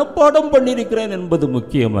நாம் மனப்பாடம் பண்ணியிருக்கிறேன் என்பது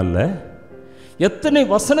முக்கியமல்ல, எத்தனை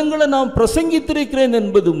வசனங்களை நான் பிரசங்கித்திருக்கிறேன்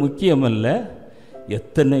என்பது முக்கியமல்ல,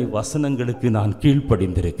 எத்தனை வசனங்களுக்கு நான்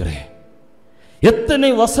கீழ்ப்படிந்திருக்கிறேன், எத்தனை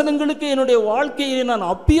வசனங்களுக்கு என்னுடைய வாழ்க்கையை நான்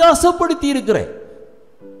அபியாசப்படுத்தி இருக்கிறேன்.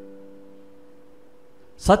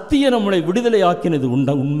 சத்தியம் நம்மளை விடுதலையாக்கினது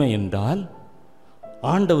உண்மை என்றால்,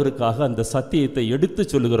 ஆண்டவருக்காக அந்த சத்தியத்தை எடுத்து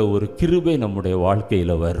சொல்லுகிற ஒரு கிருபை நம்முடைய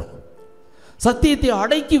வாழ்க்கையில் வரும். சத்தியத்தை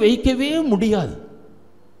அடக்கி வைக்கவே முடியாது.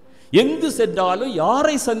 எங்கு சென்றாலும்,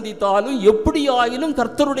 யாரை சந்தித்தாலும், எப்படி ஆயினும்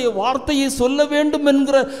கர்த்தருடைய வார்த்தையை சொல்ல வேண்டும்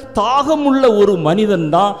என்கிற தாகம் உள்ள ஒரு மனிதன்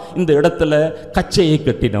தான் இந்த இடத்துல கச்சையை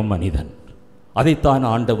கட்டின மனிதன். அதைத்தான்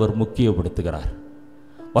ஆண்டவர் முக்கியப்படுத்துகிறார்.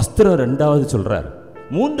 வஸ்திரம் 2வது சொல்றார்.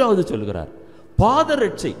 3வது சொல்கிறார்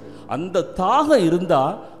பாதரட்சை. அந்த தாகம் இருந்தா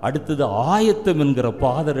அடுத்தது ஆயத்தம் என்கிற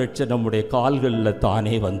பாதரட்சை நம்முடைய கால்களில்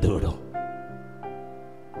தானே வந்துவிடும்.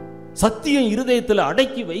 சத்தியம் இருதயத்தில்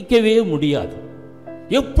அடக்கி வைக்கவே முடியாது.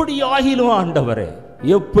 எப்படி ஆகிலும் ஆண்டவரே,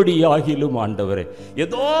 எப்படி ஆகிலும் ஆண்டவரே,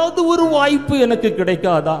 ஏதாவது ஒரு வாய்ப்பு எனக்கு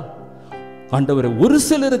கிடைக்காதா ஆண்டவரே? ஒரு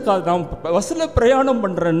சிலருக்காக நான் பஸ்ல பிரயாணம்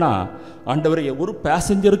பண்றேன்னா, ஆண்டவரே ஒரு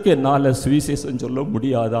பேசஞ்சருக்கு என்னால் சுவிசேஷம் சொல்ல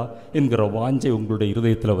முடியாதா என்கிற வாஞ்சை உங்களுடைய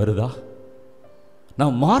இருதயத்தில் வருதா?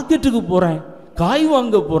 நான் மார்க்கெட்டுக்கு போறேன், காய்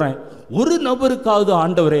வாங்க போறேன், ஒரு நபருக்காவது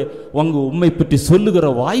ஆண்டவரே உங்க உண்மை பற்றி சொல்லுகிற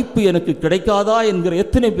வாய்ப்பு எனக்கு கிடைக்காதா என்கிற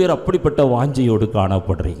எத்தனை பேர் அப்படிப்பட்ட வாஞ்சையோடு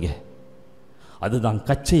காணப்படுறீங்க? அதுதான்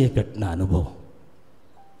கச்சையை கட்டின அனுபவம்.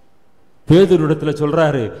 பேதுருவிடத்தில்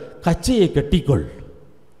சொல்றாரு, கச்சையை கட்டிக்கொள்,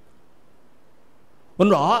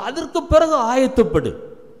 அதற்கு பிறகு ஆயத்தப்படு,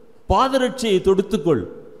 பாதரட்சையை தொடுத்துக்கொள்,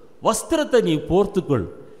 வஸ்திரத்தை நீ போர்த்துக்கொள்.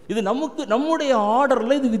 இது நம்முடைய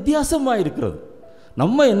ஆர்டர்ல இது வித்தியாசமா இருக்கிறது.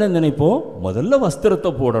 நம்ம என்ன நினைப்போம், முதல்ல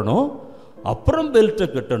வஸ்திரத்தை போடணும், அப்புறம் பெல்ட்டை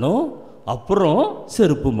கட்டணும், அப்புறம்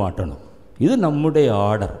செருப்பு மாட்டணும். இது நம்முடைய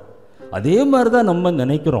ஆர்டர். அதே மாதிரி தான் நம்ம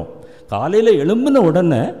நினைக்கிறோம். காலையில் எழும்பின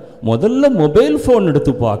உடனே முதல்ல மொபைல் ஃபோன்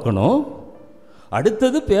எடுத்து பார்க்கணும்,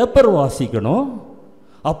 அடுத்தது பேப்பர் வாசிக்கணும்,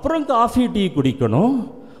 அப்புறம் காஃபி டீ குடிக்கணும்,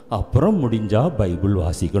 அப்புறம் முடிஞ்சா பைபிள்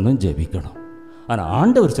வாசிக்கணும், ஜெபிக்கணும். ஆனால்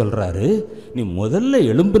ஆண்டவர் சொல்றாரு, நீ முதல்ல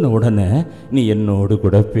எழும்பின உடனே நீ என்னோடு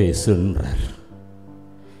கூட பேசுன்றார்.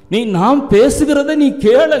 நாம் பேசுகிறத நீ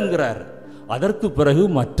கேளுங்கிறார். அதற்கு பிறகு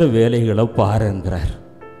மற்ற வேலைகளை பாருங்கிறார்.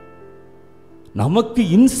 நமக்கு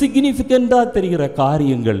இன்சிக்னிஃபிகண்டா தெரிகிற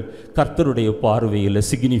காரியங்கள் கர்த்தருடைய பார்வையில்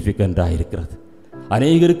சிக்னிஃபிகண்டா இருக்கிறது.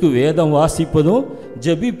 அநேகருக்கு வேதம் வாசிப்பதும்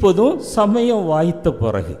ஜெபிப்பதும் சமயம் வாய்த்த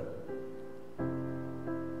பிறகு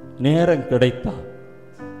நேரம் கிடைத்தா.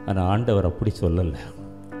 ஆனால் ஆண்டவர் அப்படி சொல்லல.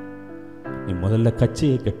 நீ முதல்ல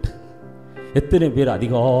கச்சையை கட்டு. எத்தனை பேர்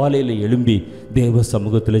அதிகாலையில் எழும்பி தேவ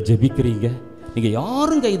சமூகத்தில் ஜெபிக்கிறீங்க? நீங்க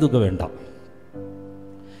யாரும் கை தூக்க வேண்டாம்.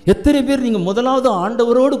 எத்தனை பேர் நீங்க முதலாவது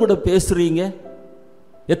ஆண்டவரோடு கூட பேசுறீங்க?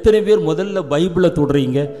 எத்தனை பேர் முதல்ல பைபிளை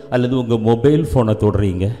தொடுறீங்க அல்லது உங்க மொபைல் போனை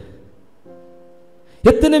தொடுறீங்க?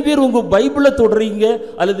 எத்தனை பேர் உங்க பைபிளை தொடுறீங்க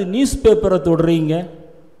அல்லது நியூஸ் பேப்பரை தொடுறீங்க?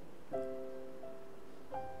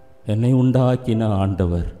 என்னை உண்டாக்கின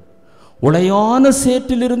ஆண்டவர், உளையான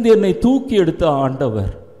சேற்றிலிருந்து என்னை தூக்கி எடுத்த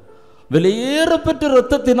ஆண்டவர், விலையேறப்பெற்ற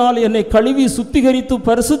இரத்தத்தினால் என்னை கழுவி சுத்திகரித்து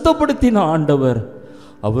பரிசுத்தப்படுத்தின ஆண்டவர்,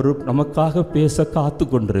 அவர் நமக்காக பேச காத்து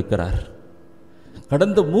கொண்டிருக்கிறார்.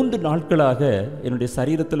 கடந்த 3 நாட்களாக என்னுடைய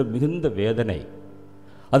சரீரத்தில் மிகுந்த வேதனை.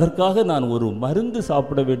 அதற்காக நான் ஒரு மருந்து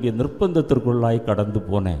சாப்பிட வேண்டிய நிர்பந்தத்திற்குள்ளாய் கடந்து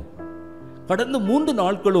போனேன். கடந்த 3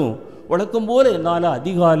 நாட்களும் வழக்கம் போல என்னால்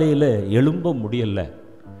அதிகாலையில் எழும்ப முடியலை.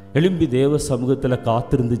 எழும்பி தேவ சமூகத்தில்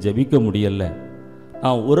காத்திருந்து ஜெபிக்க முடியலை.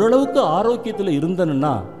 நான் ஓரளவுக்கு ஆரோக்கியத்தில்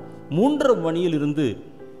இருந்தேன்னா 3:30 மணியிலிருந்து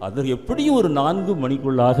அது எப்படியும் ஒரு 4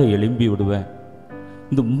 மணிக்குள்ளாக எழும்பி விடுவேன்.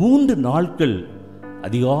 இந்த 3 நாட்கள்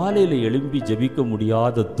அதிகாலையில் எழும்பி ஜெபிக்க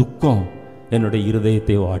முடியாத துக்கம் என்னுடைய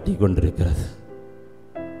இருதயத்தை வாட்டி கொண்டிருக்கிறது.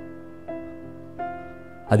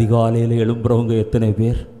 அதிகாலையில் எழும்புறவங்க எத்தனை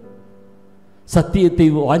பேர்? சத்தியத்தை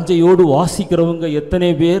வாஞ்சையோடு வாசிக்கிறவங்க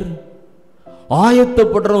எத்தனை பேர்?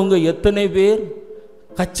 ஆயத்தப்படுறவங்க எத்தனை பேர்?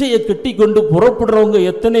 கச்சையை கட்டி கொண்டு புறப்படுறவங்க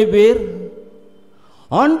எத்தனை பேர்?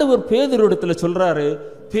 ஆண்டவர் பேதுருவிடத்தில் சொல்றாரு,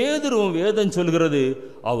 பேதுருவும் வேதம் சொல்கிறது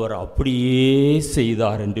அவர் அப்படியே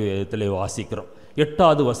செய்தார் என்று வேதத்தில் வாசிக்கிறோம்.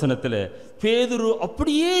 8வது வசனத்தில் பேதுரு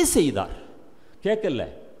அப்படியே செய்தார். கேட்கல.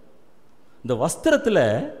 இந்த வஸ்திரத்தில்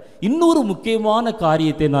இன்னொரு முக்கியமான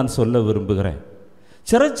காரியத்தை நான் சொல்ல விரும்புகிறேன்.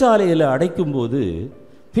 சிறைச்சாலையில் அடைக்கும்போது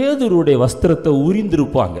பேதுருடைய வஸ்திரத்தை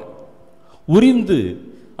உரிந்திருப்பாங்க. உரிந்து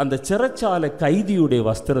அந்த சிறைச்சாலை கைதியுடைய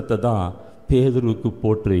வஸ்திரத்தை தான் பேதுருவுக்கு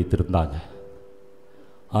போட்டு வைத்திருந்தாங்க.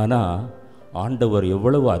 ஆனால் ஆண்டவர்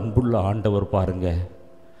எவ்வளவு அன்புள்ள ஆண்டவர் பாருங்க.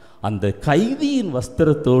 அந்த கைதியின்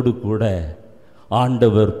வஸ்திரத்தோடு கூட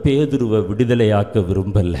ஆண்டவர் பேதுருவை விடுதலையாக்க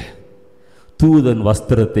விரும்பல. தூதன்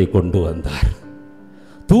வஸ்திரத்தை கொண்டு வந்தார்.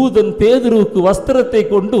 தூதன் பேதுருவுக்கு வஸ்திரத்தை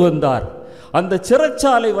கொண்டு வந்தார். அந்த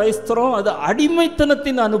சிறைச்சாலை வஸ்திரம் அது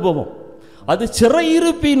அடிமைத்தனத்தின் அனுபவம், அது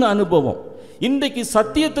சிறையிருப்பின் அனுபவம். இன்றைக்கு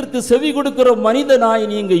சத்தியத்திற்கு செவி கொடுக்கிற மனிதனாய்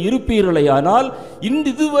நீங்க இருப்பீர்களே, ஆனால்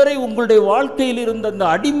இதுவரை உங்களுடைய வாழ்க்கையில் இருந்த அந்த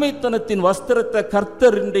அடிமைத்தனத்தின் வஸ்திரத்தை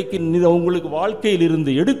கர்த்தர் இன்றைக்கு உங்களுக்கு வாழ்க்கையில்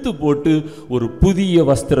இருந்து எடுத்து போட்டு ஒரு புதிய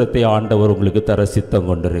வஸ்திரத்தை ஆண்டவர் உங்களுக்கு தர சித்தம்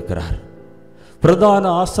கொண்டிருக்கிறார். பிரதான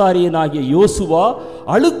ஆசாரியனாகிய யோசுவா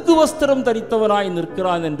அழுக்கு வஸ்திரம் தரித்தவனாய்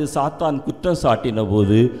நிற்கிறான் என்று சாத்தான் குற்றம் சாட்டின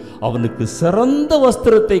போது அவனுக்கு சிறந்த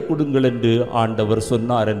வஸ்திரத்தை கொடுங்கள் என்று ஆண்டவர்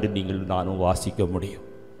சொன்னார் என்று நீங்கள் நானும் வாசிக்க முடியும்.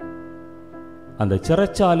 அந்த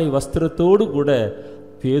சிறைச்சாலை வஸ்திரத்தோடு கூட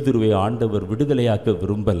பேதுருவை ஆண்டவர் விடுதலையாக்க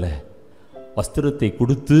விரும்பல. வஸ்திரத்தை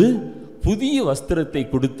கொடுத்து புதிய வஸ்திரத்தை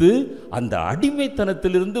கொடுத்து அந்த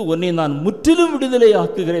அடிமைத்தனத்திலிருந்து உன்னை நான் முற்றிலும் விடுதலை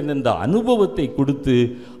ஆக்குகிறேன் என்ற அனுபவத்தை கொடுத்து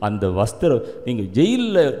அந்த வஸ்திரம். நீங்கள்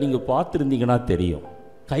ஜெயிலில் நீங்கள் பார்த்துருந்தீங்கன்னா தெரியும்,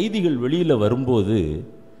 கைதிகள் வெளியில் வரும்போது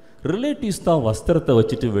ரிலேட்டிவ்ஸ் தான் வஸ்திரத்தை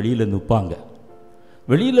வச்சுட்டு வெளியில் நிற்பாங்க.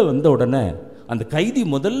 வெளியில் வந்த உடனே அந்த கைதி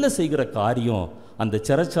முதல்ல செய்கிற காரியம், அந்த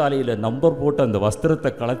சிறைச்சாலையில் நம்பர் போட்டு அந்த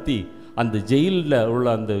வஸ்திரத்தை கலத்தி அந்த ஜெயிலில் உள்ள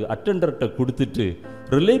அந்த அட்டெண்டர்கிட்ட கொடுத்துட்டு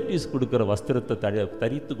ரிலேட்டிவ்ஸ் கொடுக்குற வஸ்திரத்தை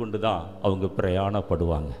தரித்து கொண்டு தான் அவங்க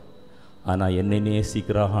பிரயாணப்படுவாங்க. ஆனால் என்னை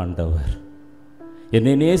நேசிக்கிற ஆண்டவர்,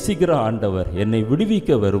 என்னை நேசிக்கிற ஆண்டவர் என்னை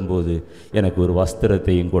விடுவிக்க வரும்போது எனக்கு ஒரு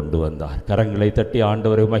வஸ்திரத்தையும் கொண்டு வந்தார். கரங்களை தட்டி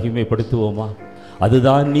ஆண்டவரை மகிமைப்படுத்துவோமா?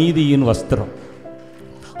 அதுதான் நீதியின் வஸ்திரம்,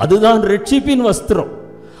 அதுதான் ரட்சிப்பின் வஸ்திரம்.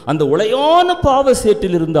 அந்த உளையான பாவ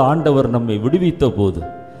சேற்றிலிருந்து ஆண்டவர் நம்மை விடுவித்த போது,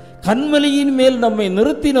 கண்மலையின் மேல் நம்மை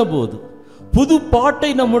நிறுத்தின போது, புது பாட்டை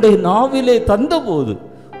நம்முடைய நாவிலே தந்த போது,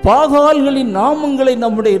 பாகால்களின் நாமங்களை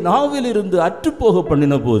நம்முடைய நாவிலிருந்து அற்றுப்போக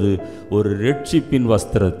பண்ணின போது, ஒரு ரட்சிப்பின்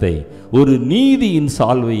வஸ்திரத்தை, ஒரு நீதியின்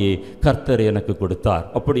சால்வையை கர்த்தர் எனக்கு கொடுத்தார்.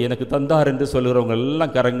 அப்படி எனக்கு தந்தார் என்று சொல்கிறவங்க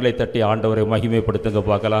எல்லாம் கரங்களை தட்டி ஆண்டவரை மகிமைப்படுத்துங்க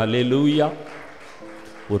பார்க்கலாம். அல்லேலூயா.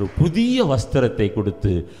 ஒரு புதிய வஸ்திரத்தை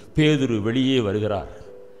கொடுத்து பேதுரு வெளியே வருகிறார்.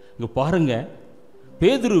 இங்கே பாருங்க,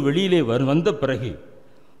 பேதுரு வெளியிலே வந்த பிறகு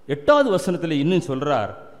 8வது வசனத்தில் இன்னும்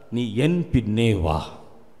சொல்றார், நீ என் பின்னே வா.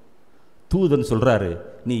 தூதன் சொல்றாரு,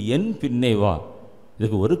 நீ என் பின்னே வா.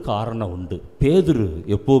 இதுக்கு ஒரு காரணம் உண்டு. பேதுரு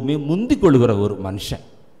எப்போவுமே முந்தி கொள்கிற ஒரு மனுஷன்.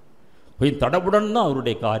 போய் தடபுடன் தான்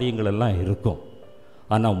அவருடைய காரியங்கள் எல்லாம் இருக்கும்.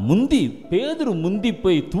 ஆனால் பேதுரு முந்தி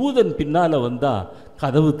போய் தூதன் பின்னால் வந்தால்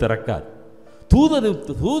கதவு திறக்காது.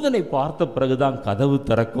 தூதனை பார்த்த பிறகுதான் கதவு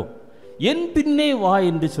திறக்கும். என் பின்னே வா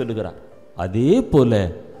என்று சொல்லுகிறார். அதே போல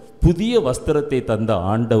புதிய வஸ்திரத்தை தந்த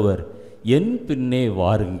ஆண்டவர், என் பின்னே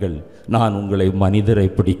வாருங்கள், நான் உங்களை மனிதரை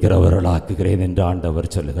பிடிக்கிறவர்களாக்குகிறேன் என்று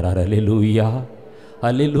ஆண்டவர் சொல்லுகிறார். அல்லேலூயா,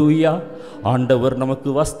 அல்லேலூயா. ஆண்டவர்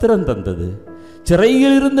நமக்கு வஸ்திரம் தந்தது,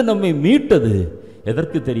 சிறையிலிருந்து நம்மை மீட்டது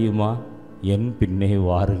எதற்கு தெரியுமா? என் பின்னே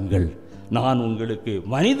வாருங்கள், நான் உங்களுக்கு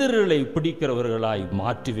மனிதர்களை பிடிக்கிறவர்களாய்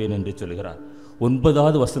மாற்றுவேன் என்று சொல்லுகிறார்.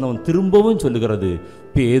 9வது வசனம் திரும்பவும் சொல்லுகிறது,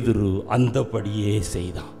 பேதுரு அந்தபடியே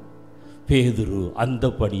செய்தான். பேதுரு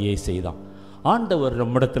அந்தபடியே செய்தான். ஆண்டவர்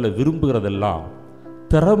நம்மிடத்தில் விரும்புகிறதெல்லாம்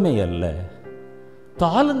திறமை அல்ல,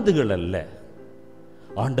 தாளந்துகள் அல்ல.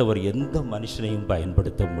 ஆண்டவர் எந்த மனுஷனையும்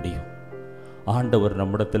பயன்படுத்த முடியும். ஆண்டவர்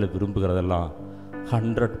நம்மிடத்தில் விரும்புகிறதெல்லாம்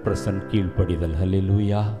 100% கீழ்ப்படிதல்.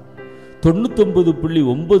 அல்லேலூயா.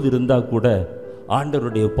 99.9 இருந்தால் கூட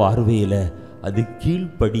ஆண்டவருடைய பார்வையில் அது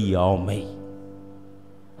கீழ்ப்படியாமை,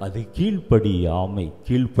 அது கீழ்ப்படியாமை,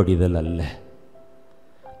 கீழ்ப்படிதல் அல்ல.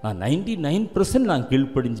 நான் 99% நான்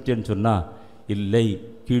கீழ்ப்படிஞ்சிட்டேன்னு சொன்னால் இல்லை,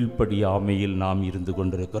 கீழ்ப்படியாமையில் நாம் இருந்து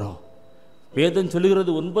கொண்டிருக்கிறோம். வேதம்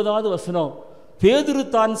சொல்லுகிறது 9வது வசனம், பேதுரு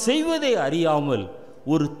தான் செய்வதை அறியாமல்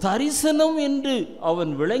ஒரு தரிசனம் என்று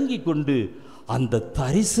அவன் விளங்கி கொண்டு அந்த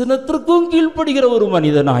தரிசனத்திற்கும் கீழ்ப்படுகிற ஒரு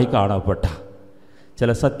மனிதனாய் காணப்பட்டான்.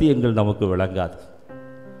 சில சத்தியங்கள் நமக்கு விளங்காது,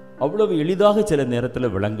 அவ்வளவு எளிதாக சில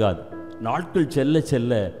நேரத்தில் விளங்காது. நாட்கள் செல்ல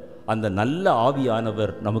செல்ல அந்த நல்ல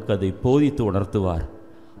ஆவியானவர் நமக்கு அதை போதித்து உணர்த்துவார்.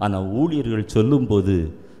 ஆனால் ஊழியர்கள் சொல்லும்போது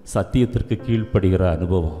சத்தியத்திற்கு கீழ்ப்படுகிற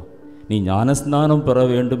அனுபவம். நீ ஞானஸ்நானம் பெற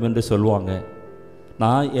வேண்டும் என்று சொல்லுவாங்க.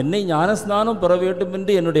 என்னை ஞானஸ்நானம் பெற வேண்டும்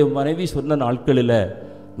என்று என்னுடைய மனைவி சொன்ன நாட்களில்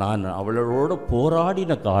நான் அவளோட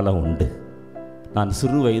போராடின காலம் உண்டு. நான்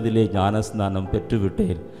சிறு வயதிலே ஞானஸ்நானம்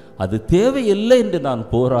பெற்றுவிட்டேன், அது தேவையில்லை என்று நான்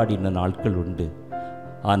போராடின நாட்கள் உண்டு.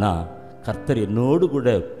 ஆனால் கர்த்தர் என்னோடு கூட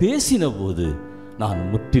பேசின போது நான்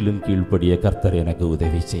முற்றிலும் கீழ்ப்படிய கர்த்தர் எனக்கு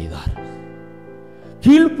உதவி செய்தார்.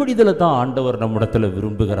 கீழ்ப்படிதலை தான் ஆண்டவர் நம்மிடத்தில்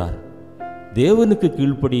விரும்புகிறார். தேவனுக்கு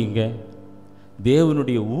கீழ்ப்படியுங்க,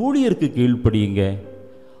 தேவனுடைய ஊழியருக்கு கீழ்ப்படியுங்க.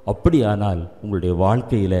 அப்படியானால் உங்களுடைய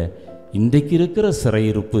வாழ்க்கையில் இன்றைக்கு இருக்கிற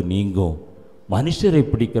சிறையிருப்பு நீங்கும். மனுஷரை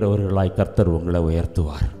பிடிக்கிறவர்களாய் கர்த்தர் உங்களை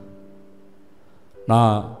உயர்த்துவார்.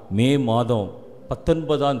 நான் மே மாதம்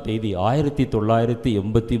 19ஆம் தேதி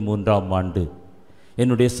 1983ஆம் ஆண்டு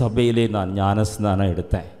என்னுடைய சபையிலே நான் ஞானஸ்நானம்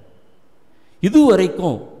எடுத்தேன்.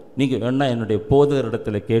 இதுவரைக்கும் நீங்கள் வேணா என்னுடைய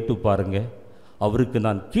போதகரிடத்தில் கேட்டு பாருங்கள், அவருக்கு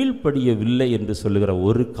நான் கீழ்ப்படியவில்லை என்று சொல்லுகிற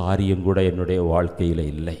ஒரு காரியம் கூட என்னுடைய வாழ்க்கையில்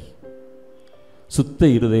இல்லை. சுத்த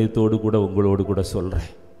இருதயத்தோடு கூட உங்களோடு கூட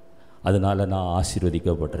சொல்கிறேன். அதனால் நான்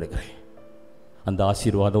ஆசீர்வதிக்கப்பட்டிருக்கிறேன். அந்த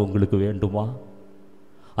ஆசீர்வாதம் உங்களுக்கு வேண்டுமா?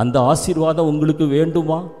 அந்த ஆசீர்வாதம் உங்களுக்கு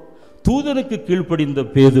வேண்டுமா? தூதனுக்கு கீழ்ப்படிந்த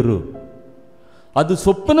பேதுரு அது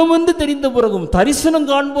சொப்பனம் என்று தெரிந்த பிறகும் தரிசனம்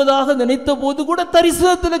காண்பதாக நினைத்த போது கூட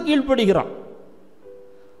தரிசனத்தில் கீழ்ப்படுகிறான்.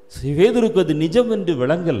 பேதுருக்கு அது நிஜம் என்று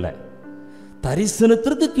விளங்கல்ல,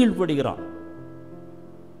 தரிசனத்திற்கு கீழ்ப்படுகிறான்.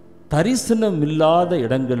 தரிசனம் இல்லாத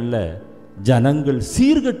இடங்களில் ஜனங்கள்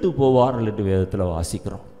சீர்கட்டு போவார்கள் என்று வேதத்தில்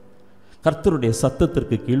வாசிக்கிறோம். கர்த்தருடைய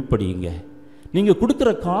சத்தத்திற்கு கீழ்ப்படியுங்க. நீங்கள் கொடுக்குற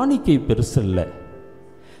காணிக்கை பெருசல்ல,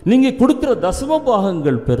 நீங்கள் கொடுக்குற தசம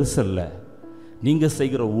பாகங்கள் பெருசல்ல, நீங்கள்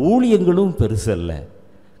செய்கிற ஊழியங்களும் பெருசல்ல.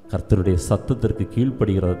 கர்த்தருடைய சத்தத்திற்கு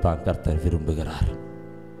கீழ்ப்படுகிறது தான் கர்த்தர் விரும்புகிறார்.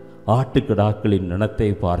 ஆட்டுக்கிடாக்களின் நினத்தை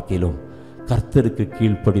பார்க்கிலும் கர்த்தருக்கு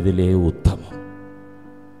கீழ்ப்படிதலே உத்தமம்.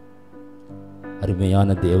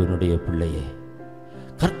 அருமையான தேவனுடைய பிள்ளையே,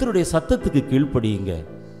 கர்த்தருடைய சத்தத்துக்கு கீழ்ப்படியுங்க.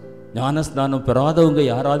 ஞானஸ்நானம் பெறாதவங்க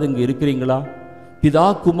யாராவது இங்கே இருக்கிறீங்களா? பிதா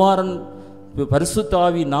குமாரன் பரிசுத்த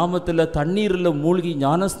ஆவி நாமத்தில் தண்ணீரில் மூழ்கி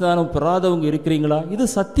ஞானஸ்நானம் பெறாதவங்க இருக்கிறீங்களா? இது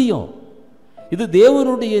சத்தியம், இது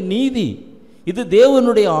தேவனுடைய நீதி, இது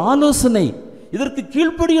தேவனுடைய ஆலோசனை. இதற்கு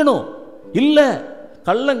கீழ்ப்படியணும். இல்லை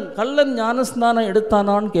கள்ளன் ஞானஸ்நானம்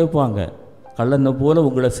எடுத்தானான்னு கேட்பாங்க. கள்ளனை போல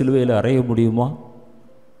உங்களை சிலுவையில் அறைய முடியுமா?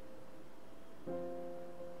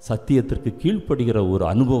 சத்தியத்திற்கு கீழ்ப்படுகிற ஒரு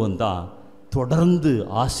அனுபவம் தான் தொடர்ந்து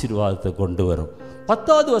ஆசீர்வாதத்தை கொண்டு வரும்.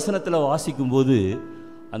 10வது வசனத்தில் வாசிக்கும் போது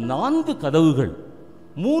 4 கதவுகள்,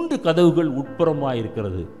 3 கதவுகள் உட்புறமாக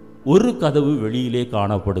இருக்கிறது, ஒரு கதவு வெளியிலே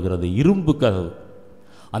காணப்படுகிறது, இரும்பு கதவு.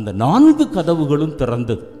 அந்த 4 கதவுகளும்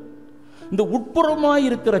திறந்தது. இந்த உட்புறமாக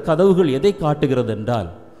இருக்கிற கதவுகள் எதை காட்டுகிறது என்றால்,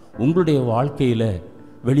 உங்களுடைய வாழ்க்கையில்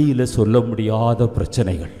வெளியில் சொல்ல முடியாத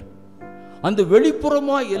பிரச்சனைகள். அந்த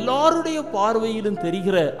வெளிப்புறமாக எல்லாருடைய பார்வையிலும்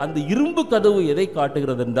தெரிகிற அந்த இரும்பு கதவு எதை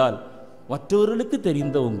காட்டுகிறது என்றால், மற்றவர்களுக்கு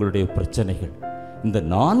தெரிந்த உங்களுடைய பிரச்சனைகள். இந்த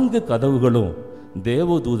 4 கதவுகளும்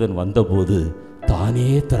தேவதூதன் வந்தபோது தானே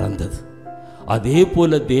திறந்தது. அதே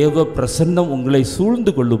போல தேவ பிரசன்னம் உங்களை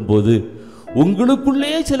சூழ்ந்து கொள்ளும் போது,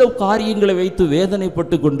 உங்களுக்குள்ளே சில காரியங்களை வைத்து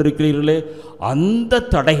வேதனைப்பட்டு கொண்டிருக்கிறீர்களே, அந்த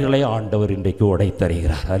தடைகளை ஆண்டவர் இன்றைக்கு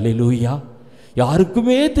உடைத்தருகிறார். அல்லேலூயா.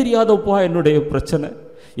 யாருக்குமே தெரியாதப்பா என்னுடைய பிரச்சனை,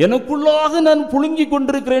 எனக்குள்ளாக நான் புழுங்கி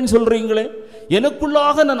கொண்டிருக்கிறேன் சொல்றீங்களே,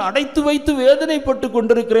 எனக்குள்ளாக நான் அடைத்து வைத்து வேதனைப்பட்டு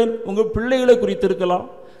கொண்டிருக்கிறேன். உங்கள் பிள்ளைகளை குறித்திருக்கலாம்,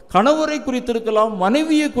 கணவரை குறித்திருக்கலாம்,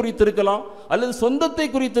 மனைவியை குறித்திருக்கலாம், அல்லது சொந்தத்தை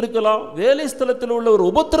குறித்திருக்கலாம், வேலை ஸ்தலத்தில் உள்ள ஒரு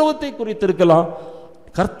உபத்திரவத்தை குறித்திருக்கலாம்.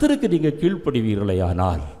 கர்த்தருக்கு நீங்கள்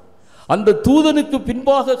கீழ்ப்படுவீர்களேயானால், அந்த தூதனுக்கு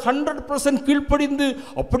பின்பாக 100% கீழ்ப்படிந்து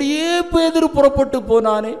அப்படியே பேதுரு புறப்பட்டு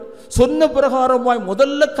போனானே, சொன்ன பிரகாரமாய்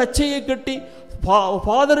முதல்ல கச்சையை கட்டி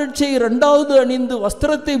பாதரட்சையை 2வது அணிந்து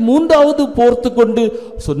வஸ்திரத்தை 3வது போர்த்து கொண்டு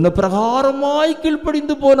சொன்ன பிரகாரமாய்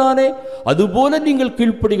கீழ்ப்படிந்து போனானே, அதுபோல நீங்கள்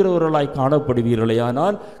கீழ்ப்படுகிறவர்களாய்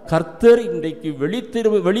காணப்படுவீர்களேயானால், கர்த்தர் இன்றைக்கு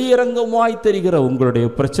வெளியரங்கமாய் தெரிகிற உங்களுடைய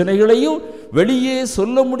பிரச்சனைகளையும், வெளியே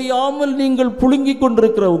சொல்ல முடியாமல் நீங்கள் புழுங்கிக்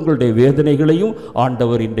கொண்டிருக்கிற உங்களுடைய வேதனைகளையும்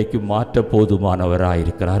ஆண்டவர் இன்றைக்கு மாற்ற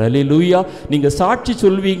போதுமானவராயிருக்கிறார். அல்லேலூயா. நீங்க சாட்சி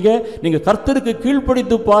சொல்வீங்க, நீங்க கர்த்தருக்கு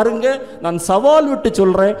கீழ்ப்படித்து பாருங்க. நான் சவால் விட்டு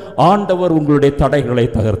சொல்றேன், ஆண்டவர் உங்களுடைய தடைகளை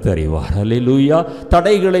தகர்த்தறிவார். அல்லேலூயா.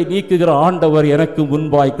 தடைகளை நீக்குகிற ஆண்டவர் எனக்கு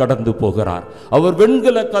முன்பாய் கடந்து போகிறார். அவர்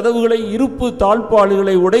வெண்கல கதவுகளை, இருப்பு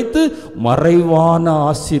தாழ்பாடுகளை உடைத்து மறைவான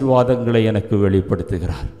ஆசீர்வாதங்களை எனக்கு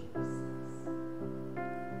வெளிப்படுத்துகிறார்.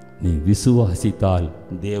 நீ விசுவாசித்தால்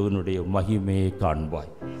தேவனுடைய மகிமையை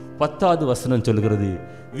காண்பாய். 10வது வசனம் சொல்கிறது,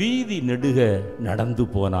 வீதி நெடுக நடந்து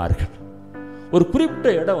போனார்கள். ஒரு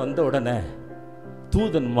குறிப்பிட்ட இடம் வந்த உடனே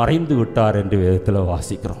தூதன் மறைந்து விட்டார் என்று வேதத்தில்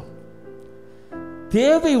வாசிக்கிறோம்.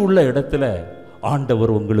 தேவை உள்ள இடத்துல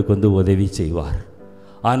ஆண்டவர் உங்களுக்கு உதவி செய்வார்.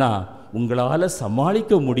 ஆனால் உங்களால்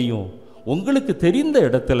சமாளிக்க முடியும். உங்களுக்கு தெரிந்த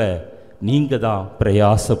இடத்துல நீங்கள் தான்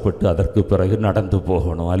பிரயாசப்பட்டு அதற்கு பிறகு நடந்து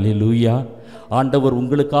போகணும். அல்லேலூயா. ஆண்டவர்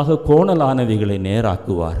உங்களுக்காக கோணலானவைகளை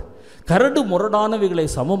நேராக்குவார், கரடு முரடானவைகளை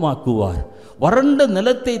சமமாக்குவார், வறண்ட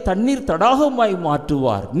நிலத்தை தண்ணீர் தடாகமாய்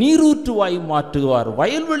மாற்றுவார், நீரூற்றுவாய் மாற்றுவார்,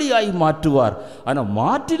 வயல்வெளியாய் மாற்றுவார். ஆனால்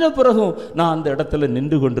மாற்றின பிறகும் நான் அந்த இடத்துல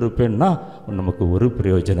நின்று கொண்டிருப்பேன்னா நமக்கு ஒரு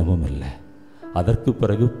பிரயோஜனமும் இல்லை. அதற்கு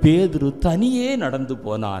பிறகு பேதுரு தனியே நடந்து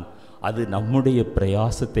போனான். அது நம்முடைய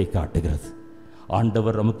பிரயாசத்தை காட்டுகிறது.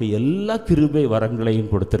 ஆண்டவர் நமக்கு எல்லா கிருபை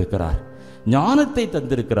வரங்களையும் கொடுத்திருக்கிறார், ஞானத்தை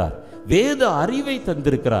தந்திருக்கிறார், வேத அறிவை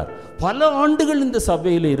தந்திருக்கிறார். பல ஆண்டுகள் இந்த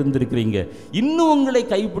சபையில் இருந்திருக்கிறீங்க. இன்னும் உங்களை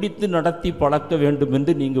கைப்பிடித்து நடத்தி பழக்க வேண்டும்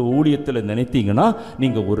என்று நீங்கள் ஊழியத்தில் நினைத்தீங்கன்னா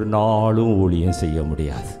நீங்கள் ஒரு நாளும் ஊழியம் செய்ய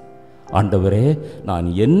முடியாது. ஆண்டவரே, நான்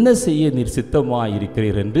என்ன செய்ய நீர் சித்தமாக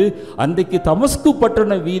இருக்கிறீர் என்று அன்றைக்கு தமஸ்கு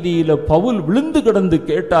பட்டண வீதியில் பவுல் விழுந்து கிடந்து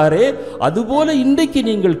கேட்டாரே, அதுபோல இன்றைக்கு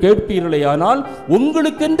நீங்கள் கேட்பீர்களேயானால்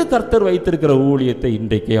உங்களுக்கென்று கர்த்தர் வைத்திருக்கிற ஊழியத்தை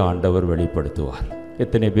இன்றைக்கே ஆண்டவர் வெளிப்படுத்துவார்.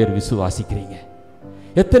 எத்தனை பேர் விசுவாசிக்கிறீங்க?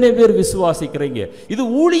 எத்தனை பேர் விசுவாசிக்கிறீங்க? இது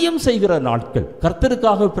ஊழியம் செய்கிற நாட்கள்,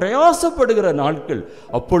 கர்த்தருக்காக பிரயாசப்படுகிற நாட்கள்.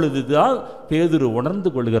 அப்பொழுதுதான் பேதுரு உணர்ந்து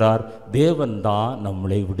கொள்கிறார், தேவன் தான்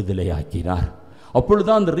நம்மளை விடுதலையாக்கினார்.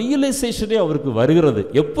 அப்பொழுதுதான் அந்த ரியலைசேஷனே அவருக்கு வருகிறது.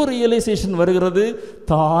 எப்போ ரியலைசேஷன் வருகிறது?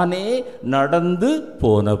 தானே நடந்து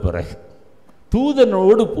போன பிறகு.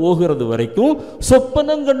 தூதனோடு போகிறது வரைக்கும்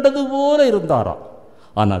சொப்பனம் கண்டது போல இருந்தாராம்.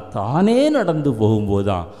 ஆனால் தானே நடந்து போகும்போது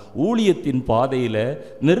தான் ஊழியத்தின் பாதையில்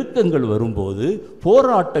நெருக்கங்கள் வரும்போது,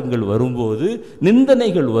 போராட்டங்கள் வரும்போது,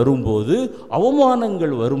 நிந்தனைகள் வரும்போது,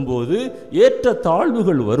 அவமானங்கள் வரும்போது, ஏற்ற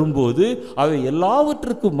தாழ்வுகள் வரும்போது, அவை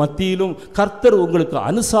எல்லாவற்றுக்கும் மத்தியிலும் கர்த்தர் உங்களுக்கு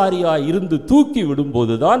அனுசாரியாய் இருந்து தூக்கி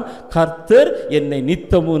விடும்போது தான் கர்த்தர் என்னை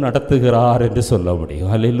நித்தமும் நடத்துகிறார் என்று சொல்ல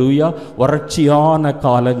முடியும். அல்லேலூயா. வறட்சியான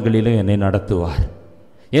காலங்களிலும் என்னை நடத்துவார்.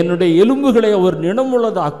 என்னுடைய எலும்புகளை அவர்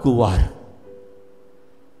நினமுள்ளதாக்குவார்.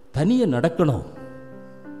 தனியே நடக்கணும்,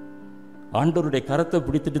 ஆண்டவருடைய கரத்தை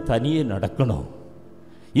பிடித்துட்டு தனியே நடக்கணும்.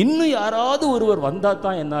 இன்னும் யாராவது ஒருவர் வந்தால்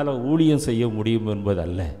தான் என்னால் ஊழியம் செய்ய முடியும்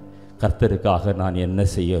என்பதல்ல. கர்த்தருக்காக நான் என்ன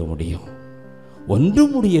செய்ய முடியும்? ஒன்று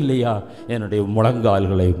முடியலையா, என்னுடைய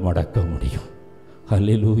முழங்கால்களை மடக்க முடியும்.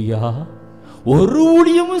 அல்லேலூயா. ஒரு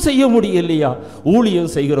ஊழியமும் செய்ய முடியலையா,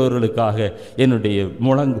 ஊழியம் செய்கிறவர்களுக்காக என்னுடைய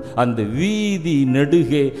அந்த வீதி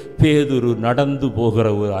நெடுகே பேதுரு நடந்து போகிற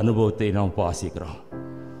ஒரு அனுபவத்தை நாம் வாசிக்கிறோம்.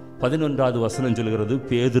 11வது வசனம் சொல்கிறது,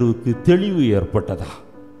 பேதுருவுக்கு தெளிவு ஏற்பட்டதா,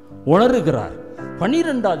 உணர்கிறார்.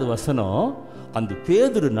 12வது வசனம், அந்த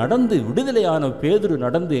பேதுரு நடந்து, விடுதலையான பேதுரு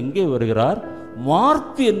நடந்து எங்கே வருகிறார்?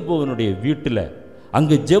 மார்க் என்பவனுடைய வீட்டில்,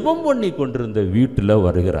 அங்கு ஜெபம் பண்ணி கொண்டிருந்த வீட்டில்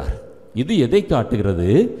வருகிறார். இது எதை காட்டுகிறது?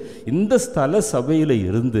 இந்த ஸ்தல சபையில்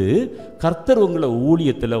இருந்து கர்த்தர் உங்களை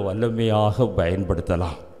ஊழியத்தில் வல்லமையாக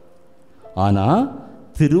பயன்படுத்தலாம். ஆனால்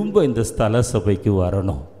திரும்ப இந்த ஸ்தல சபைக்கு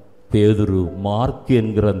வரணும். பேதுரு மார்க்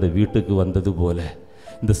என்கிற அந்த வீட்டுக்கு வந்தது போல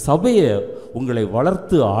இந்த சபையை உங்களை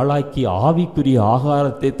வளர்த்து ஆளாக்கி ஆவிக்குரிய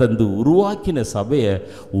ஆகாரத்தை தந்து உருவாக்கின சபையை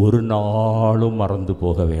ஒரு நாளும் மறந்து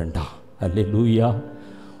போக வேண்டாம். அல்லேலூயா.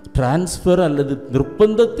 டிரான்ஸ்ஃபர் அல்லது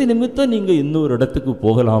நிர்பந்தத்தின் நிமித்தம் நீங்கள் இன்னொரு இடத்துக்கு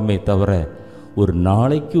போகலாமே தவிர ஒரு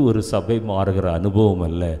நாளைக்கு ஒரு சபை மாறுகிற அனுபவம்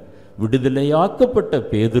அல்ல. விடுதலையாக்கப்பட்ட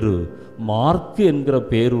பேதுரு மார்க் என்கிற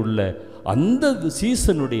பேருள்ள அந்த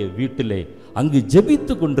சீசனுடைய வீட்டிலே அங்கு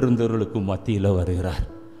ஜெபித்து கொண்டிருந்தவர்களுக்கு மத்தியில் வருகிறார்.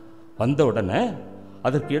 வந்த உடனே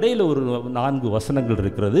அதற்கு இடையில் ஒரு 4 வசனங்கள்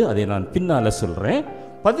இருக்கிறது, அதை நான் பின்னால் சொல்கிறேன்.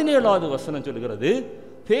 17வது வசனம் சொல்கிறது,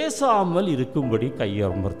 பேசாமல் இருக்கும்படி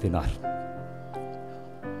கையமர்த்தினார்.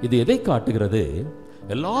 இது எதை காட்டுகிறது?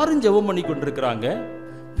 எல்லாரும் ஜெபம் பண்ணி கொண்டிருக்கிறாங்க.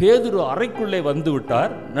 பேதுரு அறைக்குள்ளே வந்து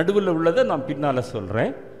விட்டார். நடுவில் உள்ளதை நான் பின்னால்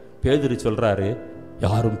சொல்கிறேன். பேதுரு சொல்கிறாரு,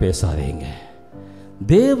 யாரும் பேசாதீங்க.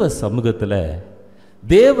 தேவ சமூகத்தில்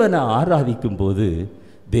தேவனை ஆராதிக்கும் போது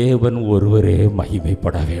தேவன் ஒருவரே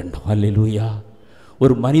மகிமைப்பட வேண்டும். அல்லேலூயா.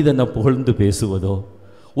 ஒரு மனிதனை புகழ்ந்து பேசுவதோ,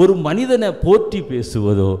 ஒரு மனிதனை போற்றி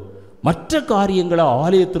பேசுவதோ, மற்ற காரியங்களை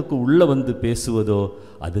ஆலயத்திற்கு உள்ளே வந்து பேசுவதோ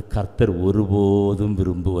அது கர்த்தர் ஒருபோதும்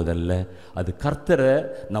விரும்புவதல்ல. அது கர்த்தரை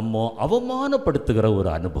நம்ம அவமானப்படுத்துகிற ஒரு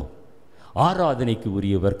அனுபவம். ஆராதனைக்கு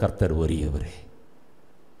உரியவர் கர்த்தர் உரியவரே.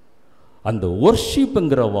 அந்த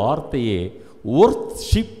ஒர்ஷிப்ங்கிற வார்த்தையே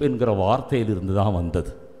ஒர்ஷிப் என்கிற வார்த்தையிலிருந்து தான்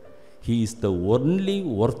வந்தது. He is the only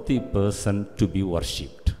worthy person to be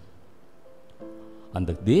worshipped.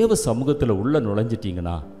 அந்த தேவ சமூகத்தில் உள்ள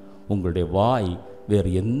நுழைஞ்சிட்டிங்கன்னா உங்களுடைய வாய் வேறு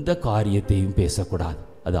எந்த காரியத்தையும் பேசக்கூடாது.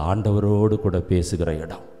 அது ஆண்டவரோடு கூட பேசுகிற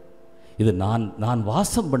இடம். இது நான்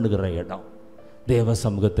வாசம் பண்ணுகிற இடம். தேவ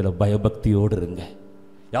சமூகத்தில் பயபக்தியோடு இருங்க.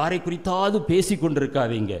 யாரை குறித்தாவது பேசி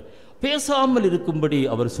கொண்டிருக்காதீங்க. பேசாமல் இருக்கும்படி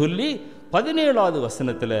அவர் சொல்லி 17வது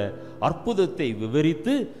வசனத்தில் அற்புதத்தை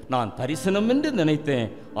விவரித்து, நான் தரிசனம் என்று நினைத்தேன்,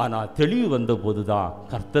 ஆனால் தெளிவு வந்த போது தான்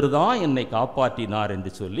கர்த்தர் தான் என்னை காப்பாற்றினார்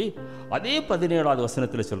என்று சொல்லி அதே 17வது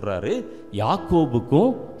வசனத்தில் சொல்கிறாரு,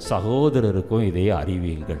 யாக்கோபுக்கும் சகோதரருக்கும் இதை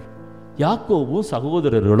அறிவியுங்கள். யாக்கோபும்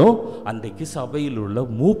சகோதரர்களும் அன்றைக்கு சபையில் உள்ள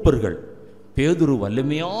மூப்பர்கள். பேதுரு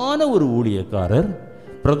வல்லமையான ஒரு ஊழியக்காரர்,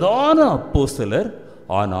 பிரதான அப்போஸ்தலர்.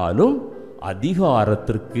 ஆனாலும்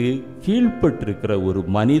அதிகாரத்திற்கு கீழ்ப்பட்டிருக்கிற ஒரு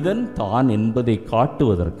மனிதன் தான் என்பதை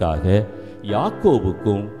காட்டுவதற்காக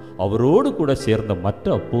யாக்கோபுக்கும் அவரோடு கூட சேர்ந்த மற்ற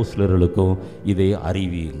அப்போஸ்தலர்களுக்கும் இதை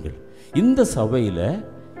அறிவியுங்கள். இந்த சபையில்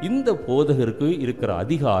இந்த போதகருக்கு இருக்கிற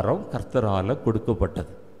அதிகாரம் கர்த்தரால்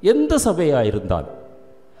கொடுக்கப்பட்டது. எந்த சபையாக இருந்தாலும்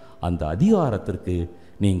அந்த அதிகாரத்திற்கு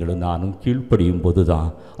நீங்களும் நானும் கீழ்ப்படியும் போது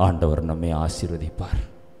தான் ஆண்டவர் நம்மை ஆசீர்வதிப்பார்.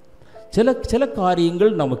 சில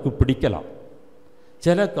காரியங்கள் நமக்கு பிடிக்கலாம்,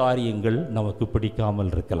 சில காரியங்கள் நமக்கு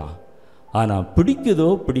பிடிக்காமல் இருக்கலாம். ஆனால் பிடிக்குதோ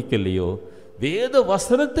பிடிக்கலையோ, வேத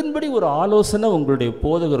வசனத்தின்படி ஒரு ஆலோசனை உங்களுடைய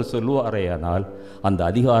போதகர் சொல்லுவாரே, ஆனால் அந்த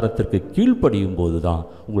அதிகாரத்திற்கு கீழ்ப்படியும் போது தான்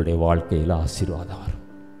உங்களுடைய வாழ்க்கையில் ஆசீர்வாதம் வரும்.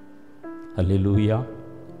 அல்லேலூயா.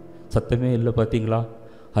 சத்தமே இல்லை பார்த்தீங்களா?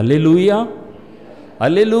 அல்லேலூயா,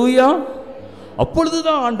 அல்லேலூயா. அப்பொழுது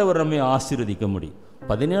தான் ஆண்டவர் நம்மை ஆசீர்வதிக்க முடியும்.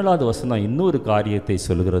 17வது வசனம் இன்னொரு காரியத்தை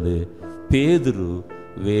சொல்கிறது, பேதுரு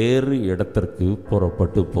வேறு இடத்திற்கு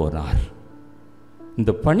புறப்பட்டு போனார்.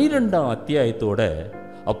 இந்த 12ஆம் அத்தியாயத்தோட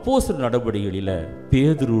அப்போஸ்தலர் நடவடிக்கைகளில்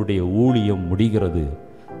பேதுருடைய ஊழியம் முடிகிறது.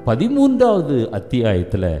 13வது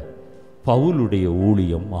அத்தியாயத்தில் பவுலுடைய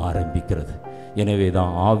ஊழியம் ஆரம்பிக்கிறது. எனவே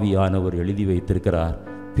தான் ஆவியானவர் எழுதி வைத்திருக்கிறார்,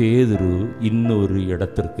 பேதுரு இன்னொரு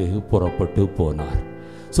இடத்திற்கு புறப்பட்டு போனார்.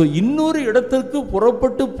 ஸோ இன்னொரு இடத்திற்கு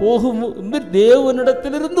புறப்பட்டு போகும்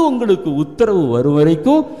தேவனிடத்திலிருந்து உங்களுக்கு உத்தரவு வரும்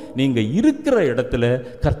வரைக்கும் நீங்கள் இருக்கிற இடத்துல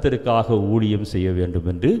கர்த்தருக்காக ஊழியம் செய்ய வேண்டும்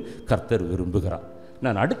என்று கர்த்தர் விரும்புகிறார்.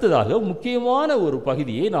 நான் அடுத்ததாக முக்கியமான ஒரு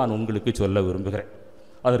பகுதியை நான் உங்களுக்கு சொல்ல விரும்புகிறேன்.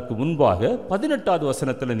 அதற்கு முன்பாக 18வது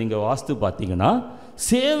வசனத்தில் நீங்கள் வாஸ்து பார்த்தீங்கன்னா,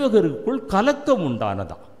 சேவகருக்குள் கலக்கம்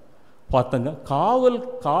உண்டானதா பார்த்தங்க.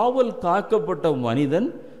 காவல் காக்கப்பட்ட மனிதன்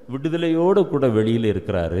விடுதலையோடு கூட வெளியில்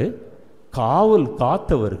இருக்கிறாரு. காவல்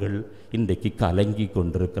காத்தவர்கள் இன்றைக்கு கலங்கி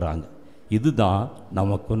கொண்டிருக்கிறாங்க. இதுதான்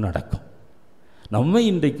நமக்கும் நடக்கும். நம்ம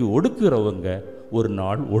இன்றைக்கு ஒடுக்குறவங்க ஒரு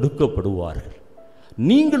நாள் ஒடுக்கப்படுவார்கள்.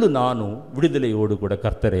 நீங்களும் நானும் விடுதலையோடு கூட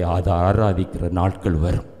கர்த்தரை ஆராதிக்கிற நாட்கள்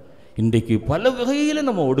வரும். இன்றைக்கு பல வகையில்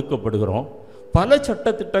நம்ம ஒடுக்கப்படுகிறோம். பல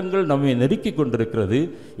சட்டத்திட்டங்கள் நம்மை நெருக்கி கொண்டிருக்கிறது.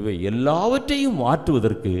 இவை எல்லாவற்றையும்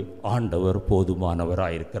மாற்றுவதற்கு ஆண்டவர்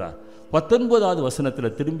போதுமானவராயிருக்கிறார். 19வது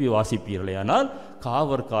வசனத்தில் திரும்பி வாசிப்பீர்களே, ஆனால்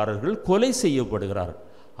காவற்காரர்கள் கொலை செய்யப்படுகிறார்கள்.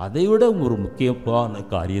 அதைவிட ஒரு முக்கியமான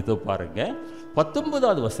காரியத்தை பாருங்க.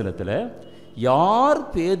 19வது வசனத்தில் யார்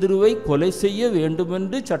பேதுருவை கொலை செய்ய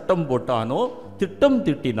வேண்டுமென்று சட்டம் போட்டானோ, திட்டம்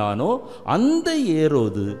திட்டினானோ, அந்த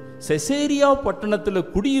ஏரோது செசேரியா பட்டணத்தில்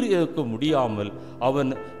குடியிருக்க முடியாமல், அவன்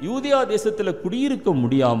யூதேயா தேசத்தில் குடியிருக்க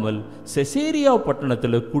முடியாமல் செசேரியா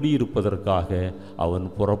பட்டணத்தில் குடியிருப்பதற்காக அவன்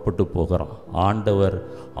புறப்பட்டு போகிறான். ஆண்டவர்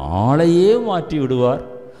ஆளையே மாற்றி விடுவார்,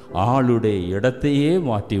 ஆளுடைய இடத்தையே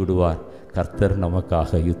மாற்றி விடுவார். கர்த்தர்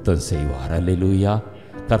நமக்காக யுத்தம் செய்வார். அல்லேலூயா!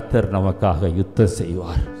 கர்த்தர் நமக்காக யுத்தம்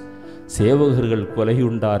செய்வார். சேவகர்கள்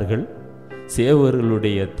கொலையுண்டார்கள்.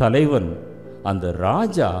 சேவகர்களுடைய தலைவன் அந்த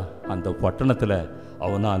ராஜா அந்த பட்டணத்தில்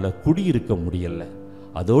அவனால் குடியிருக்க முடியலை.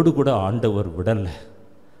 அதோடு கூட ஆண்டவர் விடலை.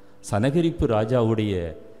 சனகரிப்பு ராஜாவுடைய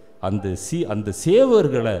அந்த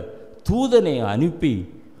சேவகர்களை தூதனை அனுப்பி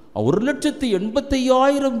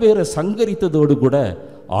 1,85,000 பேரை சங்கரித்ததோடு கூட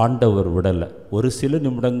ஆண்டவர் விடலை. ஒரு சில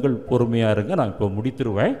நிமிடங்கள் பொறுமையாக இருங்க, நான் இப்போ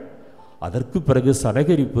முடித்துருவேன். அதற்கு பிறகு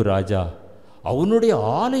சனகரிப்பு ராஜா அவனுடைய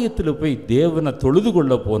ஆலயத்தில் போய் தேவனை தொழுது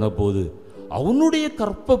கொள்ள போன போது அவனுடைய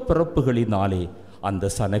கற்ப பிறப்புகளினாலே அந்த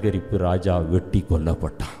சனகரிப்பு ராஜா வெட்டி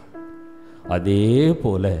கொல்லப்பட்டான். அதே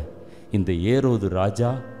போல இந்த ஏரோது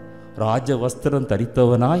ராஜா ராஜ வஸ்திரம்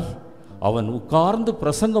தரித்தவனாய் அவன் உட்கார்ந்து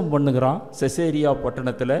பிரசங்கம் பண்ணுகிறான். செசேரியா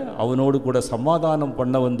பட்டணத்தில் அவனோடு கூட சமாதானம்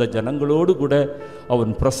பண்ண வந்த ஜனங்களோடு கூட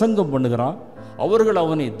அவன் பிரசங்கம் பண்ணுகிறான். அவர்கள்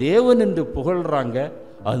அவனை தேவன் என்று புகழ்கிறாங்க.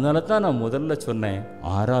 அதனால தான் நான் முதல்ல சொன்னேன்,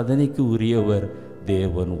 ஆராதனைக்கு உரியவர்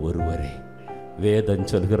தேவன் ஒருவரே. வேதம்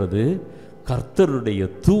சொல்கிறது, கர்த்தருடைய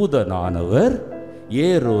தூதனானவர்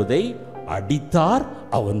ஏரோதை அடித்தார்,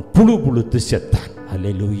 அவன் புழு புழுத்து செத்தான்.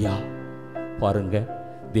 அல்லேலூயா! பாருங்க,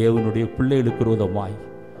 தேவனுடைய பிள்ளைகளுக்கு விரோதமாய்,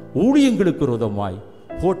 ஊழியங்களுக்கு விரோதமாய்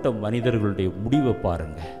போட்ட மனிதர்களுடைய முடிவை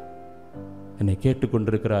பாருங்க. என்னை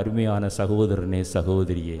கேட்டுக்கொண்டிருக்கிற அருமையான சகோதரனே,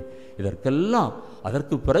 சகோதரியே, இதற்கெல்லாம்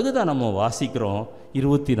அதற்கு பிறகுதான் நம்ம வாசிக்கிறோம்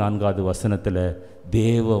 24வது வசனத்தில்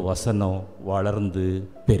தேவ வசனம் வளர்ந்து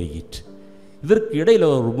பெருகிற்று. இதற்கு இடையில்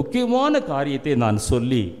ஒரு முக்கியமான காரியத்தை நான்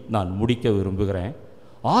சொல்லி நான் முடிக்க விரும்புகிறேன்.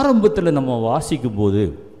 ஆரம்பத்தில் நம்ம வாசிக்கும்போது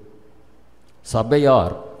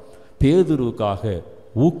சபையார் பேதுருவுக்காக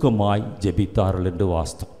ஊக்கமாய் ஜெபித்தார்கள் என்று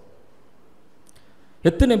வாசித்தோம்.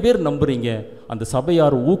 எத்தனை பேர் நம்புறீங்க அந்த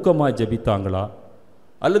சபையார் ஊக்கமாய் ஜெபித்தாங்களா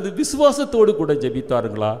அல்லது விசுவாசத்தோடு கூட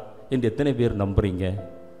ஜெபித்தாருங்களா என்று எத்தனை பேர் நம்புறீங்க?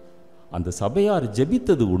 அந்த சபையார்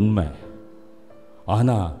ஜெபித்தது உண்மை,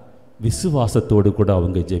 ஆனால் விசுவாசத்தோடு கூட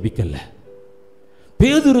அவங்க ஜெபிக்கல.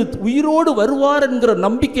 பேதுரு உயிரோடு வருவார் என்கிற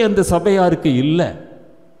நம்பிக்கை அந்த சபையாருக்கு இல்லை.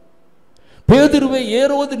 பேதுருவை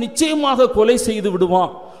ஏரோது நிச்சயமாக கொலை செய்து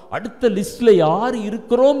விடுவான், அடுத்த லிஸ்ட்ல யார்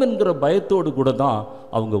இருக்கிறோம் என்கிற பயத்தோடு கூட தான்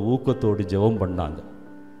அவங்க ஊக்கத்தோடு ஜெபம் பண்ணாங்க.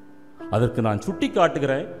 அதற்கு நான் சுட்டி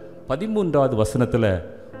காட்டுகிறேன். 13வது வசனத்தில்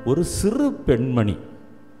ஒரு சிறு பெண்மணி,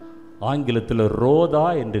 ஆங்கிலத்தில் ரோதா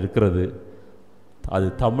என்று இருக்கிறது, அது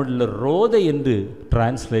தமிழில் ரோதை என்று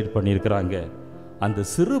டிரான்ஸ்லேட் பண்ணியிருக்கிறாங்க. அந்த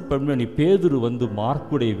சிறு பெண்மணி, பேதுரு வந்து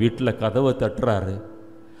மார்க்குடைய வீட்டில் கதவை தட்டுறாரு.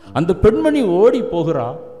 அந்த பெண்மணி ஓடி போகிறா.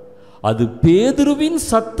 அது பேதுருவின்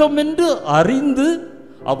சத்தம் என்று அறிந்து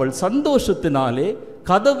அவள் சந்தோஷத்தினாலே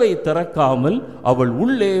கதவை திறக்காமல் அவள்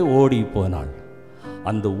உள்ளே ஓடி போனாள்.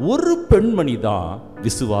 அந்த ஒரு பெண்மணி தான்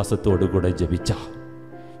விசுவாசத்தோடு கூட ஜெபிச்சா.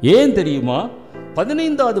 ஏன் தெரியுமா?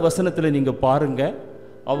 15வது வசனத்தில் நீங்க பாருங்க,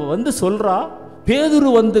 அவ வந்து சொல்றா, பேதுரு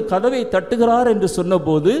வந்து கதவை தட்டுகிறார் என்று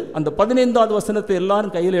சொன்னபோது அந்த 15வது வசனத்தை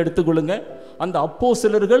எல்லாரும் கையில் எடுத்துக்கொள்ளுங்க. அந்த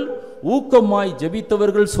அப்போஸ்தலர்கள் ஊக்கமாய்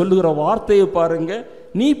ஜெபித்தவர்கள் சொல்லுகிற வார்த்தையை பாருங்க.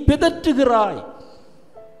 நீ பிதற்றுகிறாய்.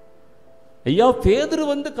 ஐயா, பேதுரு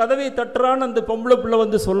வந்து கதவை தட்டுறான்னு அந்த பொம்பளை பிள்ளை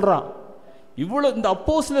வந்து சொல்றா. இவ்வளவு இந்த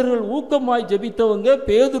அப்போஸ்தலர்கள் ஊக்கமாய் ஜெபித்தவங்க,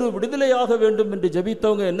 பேதுரு விடுதலையாக வேண்டும் என்று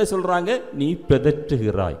ஜெபித்தவங்க என்ன சொல்றாங்க? நீ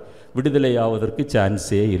பிதற்றுகிறாய், விடுதலையாவதற்கு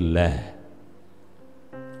சான்ஸே இல்லை.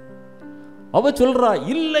 அவ சொல்றா,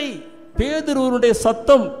 இல்லை, பேதுருவனுடைய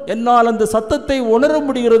சத்தம் என்னால் அந்த சத்தத்தை உணர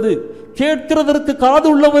முடிகிறது, கேட்கிறதற்கு காது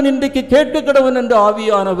உள்ளவன் இன்றைக்கு கேட்க கடவன் என்று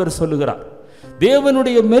ஆவியானவர் சொல்லுகிறார்.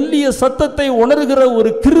 தேவனுடைய மெல்லிய சத்தத்தை உணர்கிற ஒரு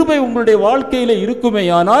கிருபை உங்களுடைய வாழ்க்கையில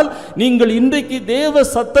இருக்குமேயானால் நீங்கள் இன்றைக்கு தேவ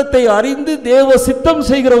சத்தத்தை அறிந்து தேவ சித்தம்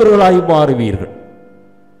செய்கிறவர்களாய் மாறுவீர்கள்.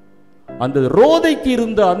 அந்த ரோதைக்கு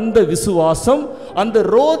இருந்த அந்த விசுவாசம், அந்த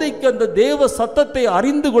ரோதைக்கு அந்த தேவ சத்தத்தை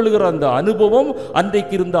அறிந்து கொள்கிற அந்த அனுபவம்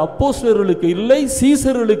அன்றைக்கு இருந்த அப்போஸ்தலர்களுக்கு இல்லை,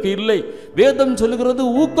 சீசர்களுக்கு இல்லை. வேதம் சொல்லுகிறது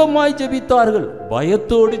ஊக்கமாய் ஜெபித்தார்கள்,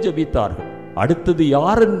 பயத்தோடு ஜெபித்தார்கள். அடுத்தது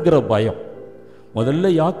யார் என்கிற பயம். முதல்ல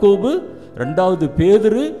யாக்கோபு, இரண்டாவது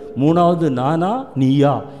பேதுரு, மூணாவது நானா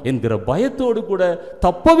நீயா என்கிற பயத்தோடு கூட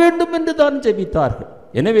தப்ப வேண்டும் என்று தான் ஜெபித்தார்கள்.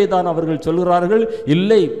 எனவே தான் அவர்கள் சொல்கிறார்கள்,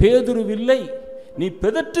 இல்லை பேதுருவில்லை, நீ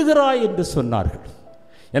பிதற்றுகிறாய் என்று சொன்னார்கள்.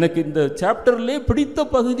 எனக்கு இந்த சாப்டர்லே பிடித்த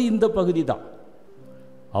பகுதி இந்த பகுதி தான்.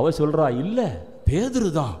 அவ சொல்றா, இல்லை பேதுரு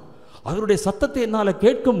தான், அவருடைய சத்தத்தை என்னால்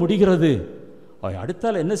கேட்க முடிகிறது.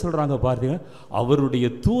 அடுத்தால என்ன சொல்றாங்க பாருங்க, அவருடைய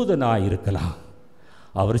தூதனாய் இருக்கலாம்,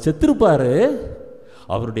 அவர் செத்திருப்பாரு,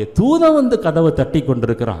 அவருடைய தூதன் வந்து கதவை தட்டி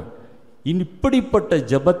கொண்டிருக்கிறான். இப்படிப்பட்ட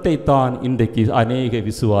ஜெபத்தை தான் இன்றைக்கு அநேக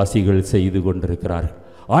விசுவாசிகள் செய்து கொண்டிருக்கிறார்கள்.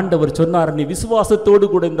 ஆண்டவர் சொன்னார், நீ விசுவாசத்தோடு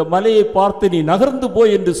கூட இந்த மலையை பார்த்து நீ நகர்ந்து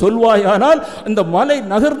போய் என்று சொல்வாயானால் அந்த மலை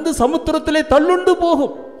நகர்ந்து சமுத்திரத்திலே தள்ளுண்டு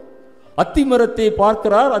போகும். அத்திமரத்தை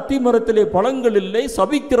பார்க்கிறார், அத்திமரத்திலே பழங்கள் இல்லை,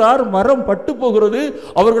 சபிக்கிறார், மரம் பட்டு போகிறது.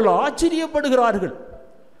 அவர்கள் ஆச்சரியப்படுகிறார்கள்.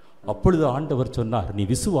 அப்பொழுது ஆண்டவர் சொன்னார், நீ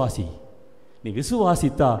விசுவாசி, நீ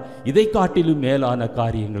விசுவாசித்தா இதை காட்டிலும் மேலான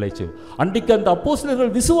காரியங்களை செய். அன்றைக்கு அந்த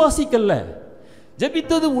அப்போஸ்தலர்கள் விசுவாசிக்கல்ல,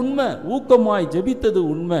 ஜெபித்தது உண்மை, ஊக்கமாய் ஜெபித்தது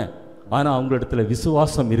உண்மை, ஆனால் அவங்களிடத்துல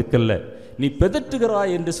விசுவாசம் இருக்கல்ல. நீ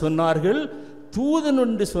பிதற்றுகிறாய் என்று சொன்னார்கள். தூதன்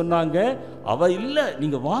என்று சொன்னாங்க. அவ இல்லை,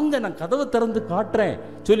 நீங்க வாங்க, நான் கதவை திறந்து காட்டுறேன்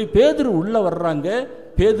சொல்லி பேதுரு உள்ள வர்றாங்க.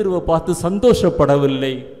 பேதுருவை பார்த்து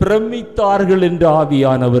சந்தோஷப்படவில்லை, பிரமித்தார்கள் என்று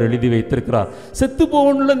ஆவியானவர் எழுதி வைத்திருக்கிறார். செத்து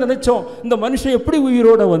போகணும்னு நினைச்சோம், இந்த மனுஷன் எப்படி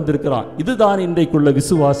உயிரோட வந்திருக்கிறான். இதுதான் இன்றைக்குள்ள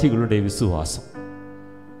விசுவாசிகளுடைய விசுவாசம்.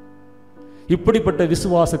 இப்படிப்பட்ட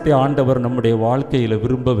விசுவாசத்தை ஆண்டவர் நம்முடைய வாழ்க்கையில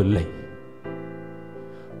விரும்பவில்லை.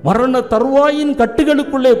 மரண தருவாயின்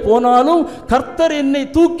கட்டுகளுக்குள்ளே போனாலும் கர்த்தர் என்னை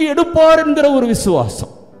தூக்கி எடுப்பார் என்கிற ஒரு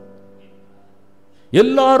விசுவாசம்.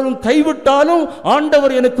 எல்லாரும் கைவிட்டாலும்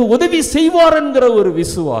ஆண்டவர் எனக்கு உதவி செய்வார் என்கிற ஒரு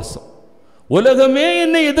விசுவாசம். உலகமே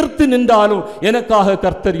என்னை எதிர்த்து நின்றாலும் எனக்காக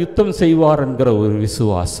கர்த்தர் யுத்தம் செய்வார் என்கிற ஒரு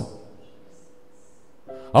விசுவாசம்.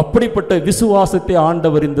 அப்படிப்பட்ட விசுவாசத்தை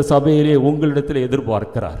ஆண்டவர் இந்த சபையிலே உங்களிடத்தில்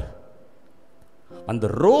எதிர்பார்க்கிறார். அந்த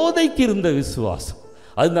ரோதைக்கு இருந்த விசுவாசம்.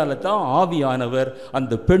 அதனால தான் ஆவியானவர்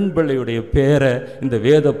அந்த பெண் பிள்ளையுடைய பேரை இந்த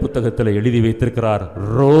வேத புத்தகத்தில் எழுதி வைத்திருக்கிறார்,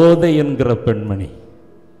 ரோதை என்கிற பெண்மணி.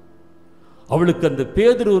 அவளுக்கு அந்த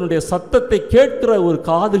பேதுருவனுடைய சத்தத்தை கேட்கிற ஒரு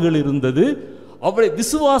காதுகள் இருந்தது, அவளை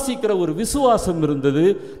விசுவாசிக்கிற ஒரு விசுவாசம் இருந்தது.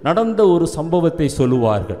 நடந்த ஒரு சம்பவத்தை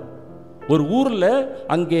சொல்லுவார்கள். ஒரு ஊர்ல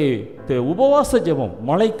அங்கே உபவாச ஜெபம்,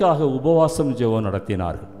 மழைக்காக உபவாசம் ஜெபம்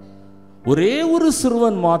நடத்தினார்கள். ஒரே ஒரு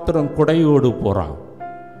சிறுவன் மாத்திரம் குடையோடு போறான்.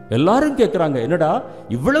 எல்லாரும் கேட்குறாங்க, என்னடா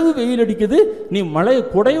இவ்வளவு வெயில் அடிக்குது, நீ மழை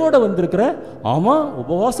குடையோட வந்திருக்கிற? ஆமா,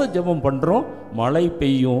 உபவாச ஜெபம் பண்றோம், மழை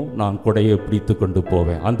பெய்யும், நான் குடையை பிடித்து கொண்டு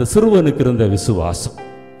போவேன். அந்த சிறுவனுக்கு இருந்த விசுவாசம்.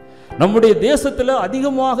 நம்முடைய தேசத்தில்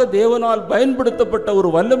அதிகமாக தேவனால் பயன்படுத்தப்பட்ட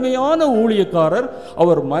ஒரு வல்லமையான ஊழியக்காரர்,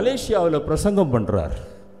 அவர் மலேசியாவில் பிரசங்கம் பண்றார்.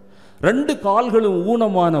 2 கால்களும்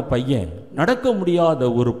ஊனமான பையன், நடக்க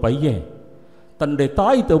முடியாத ஒரு பையன், தன்னுடைய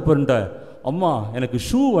தாய் தப்புண்ட, அம்மா எனக்கு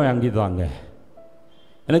ஷூ வாங்கித்தாங்க,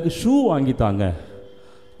 எனக்கு ஷூ வாங்கித்தாங்க.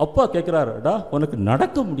 அப்பா கேட்குறாருடா, உனக்கு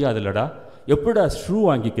நடக்க முடியாதுல்லடா, எப்படா ஷூ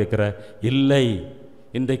வாங்கி கேட்குற? இல்லை,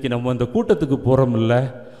 இன்றைக்கு நம்ம அந்த கூட்டத்துக்கு போகிறோம் இல்லை,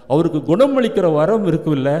 அவருக்கு குணமளிக்கிற வரம்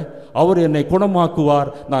இருக்குல்ல, அவர் என்னை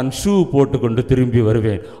குணமாக்குவார், நான் ஷூ போட்டுக்கொண்டு திரும்பி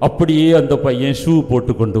வருவேன். அப்படியே அந்த பையன் ஷூ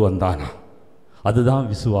போட்டு கொண்டு வந்தானா. அதுதான்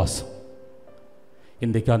விசுவாசம்.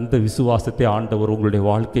 இன்றைக்கு அந்த விசுவாசத்தை ஆண்டவர் உங்களுடைய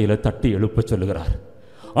வாழ்க்கையில் தட்டி எழுப்ப சொல்லுகிறார்.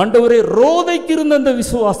 ஆண்டவரே, ரோதைக்கு இருந்த அந்த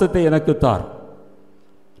விசுவாசத்தை எனக்கு தார்.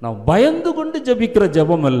 நான் பயந்து கொண்டு ஜபிக்கிற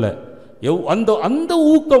ஜபம் அல்ல, அந்த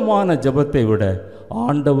ஊக்கமான ஜபத்தை விட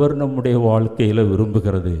ஆண்டவர் நம்முடைய வாழ்க்கையில்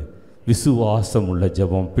விரும்புகிறது விசுவாசம் உள்ள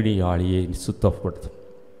ஜபம். பிணியாளியை சுத்தப்படுத்தும்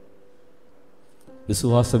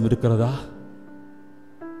விசுவாசம் இருக்கிறதா?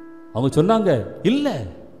 அவங்க சொன்னாங்க, இல்லை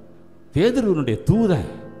பேதுருவனுடைய தூதன்,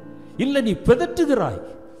 இல்லை நீ பிதற்றுகிறாய்.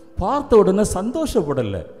 பார்த்த உடனே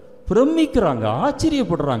சந்தோஷப்படல, பிரமிக்கிறாங்க,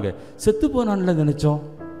 ஆச்சரியப்படுறாங்க. செத்து போனான்ல நினைச்சோம்,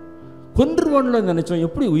 கொன்றுவான்ல நினைச்சோம்,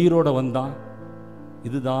 எப்படி உயிரோட வந்தான்?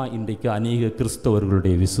 இதுதான் இன்றைக்கு அநேக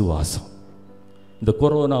கிறிஸ்தவர்களுடைய விசுவாசம். இந்த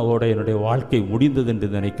கொரோனாவோட என்னுடைய வாழ்க்கை முடிந்தது என்று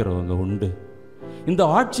நினைக்கிறவங்க உண்டு. இந்த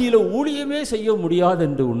ஆட்சியில் ஊழியமே செய்ய முடியாது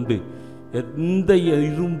என்று உண்டு. எந்த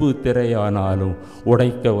இரும்பு திரையானாலும்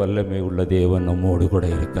உடைக்க வல்லமை உள்ள தேவன் நம்மோடு கூட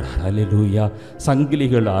இருக்கிறார். அல்லேலூயா.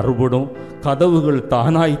 சங்கிலிகள் அறுபடும், கதவுகள்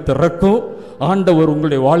தானாய் திறக்கும். ஆண்டவர்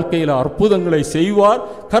உங்களுடைய வாழ்க்கையில் அற்புதங்களை செய்வார்.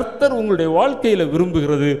 கர்த்தர் உங்களுடைய வாழ்க்கையில்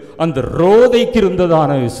விரும்புகிறது அந்த ரோதைக்கு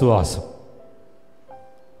இருந்ததான விசுவாசம்.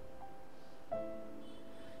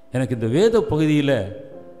 எனக்கு இந்த வேத பகுதியில்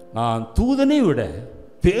நான் தூதனை விட,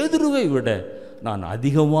 பேதுருவை விட நான்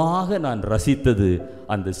அதிகமாக ரசித்தது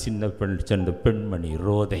அந்த சின்ன பெண்மணி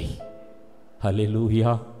ரோதை.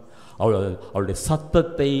 ஹல்லேலூயா. அவளுடைய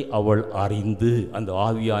சத்தத்தை அவள் அறிந்து, அந்த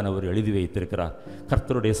ஆவியானவர் எழுதி வைத்திருக்கிறார்.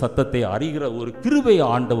 கர்த்தருடைய சத்தத்தை அறிகிற ஒரு கிருபை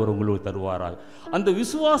ஆண்டவர் உங்களுக்கு தருவாராக. அந்த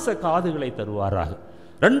விசுவாச காதுகளை தருவாராக.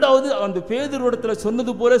 ரெண்டாவது, அந்த பேதுருவிடத்தில்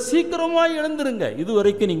சொன்னது போல சீக்கிரமாக எழுந்துருங்க.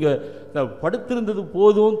 இதுவரைக்கும் நீங்கள் படுத்திருந்தது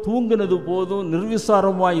போதும், தூங்கினது போதும்,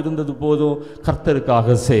 நிர்விசாரமாக இருந்தது போதும்.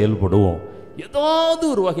 கர்த்தருக்காக செயல்படுவோம். ஏதாவது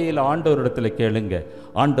ஒரு வகையில் ஆண்டவரிடத்தில் கேளுங்க,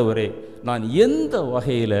 ஆண்டவரே நான் எந்த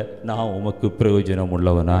வகையில் நான் உமக்கு பிரயோஜனம்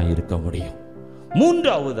உள்ளவனாக இருக்க முடியும்.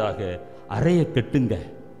 மூன்றாவதாக, அறைய கட்டுங்க,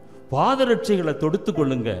 பாதரட்சைகளை தொடுத்து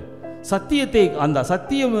கொள்ளுங்க. சத்தியத்தை, அந்த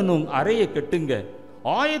சத்தியம் என்னும் அறைய கட்டுங்க.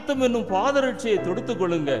 ஆயத்தம் என்னும் பாதரட்சையை தொடுத்து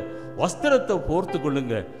கொள்ளுங்க. வஸ்திரத்தை போர்த்து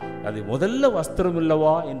கொள்ளுங்க. அது முதல்ல வஸ்திரம்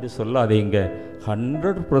இல்லவா என்று சொல்லாதீங்க.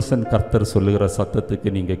 100% கர்த்தர் சொல்லுகிற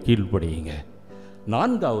சத்தத்துக்கு நீங்கள் கீழ்ப்படியுங்க.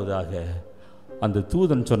 நான்காவதாக, அந்த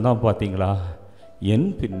தூதன் சொன்னா பார்த்தீங்களா, என்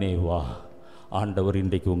பின்னே வா. ஆண்டவர்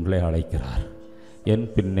இன்றைக்கு உங்களை அழைக்கிறார். என்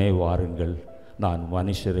பின்னே வாருங்கள், நான்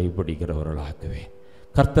மனுஷரை பிடிக்கிறவர்களாக்குவேன்.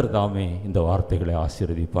 கர்த்தர் தாமே இந்த வார்த்தைகளை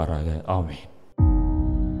ஆசீர்வதிப்பாராக. ஆமென்.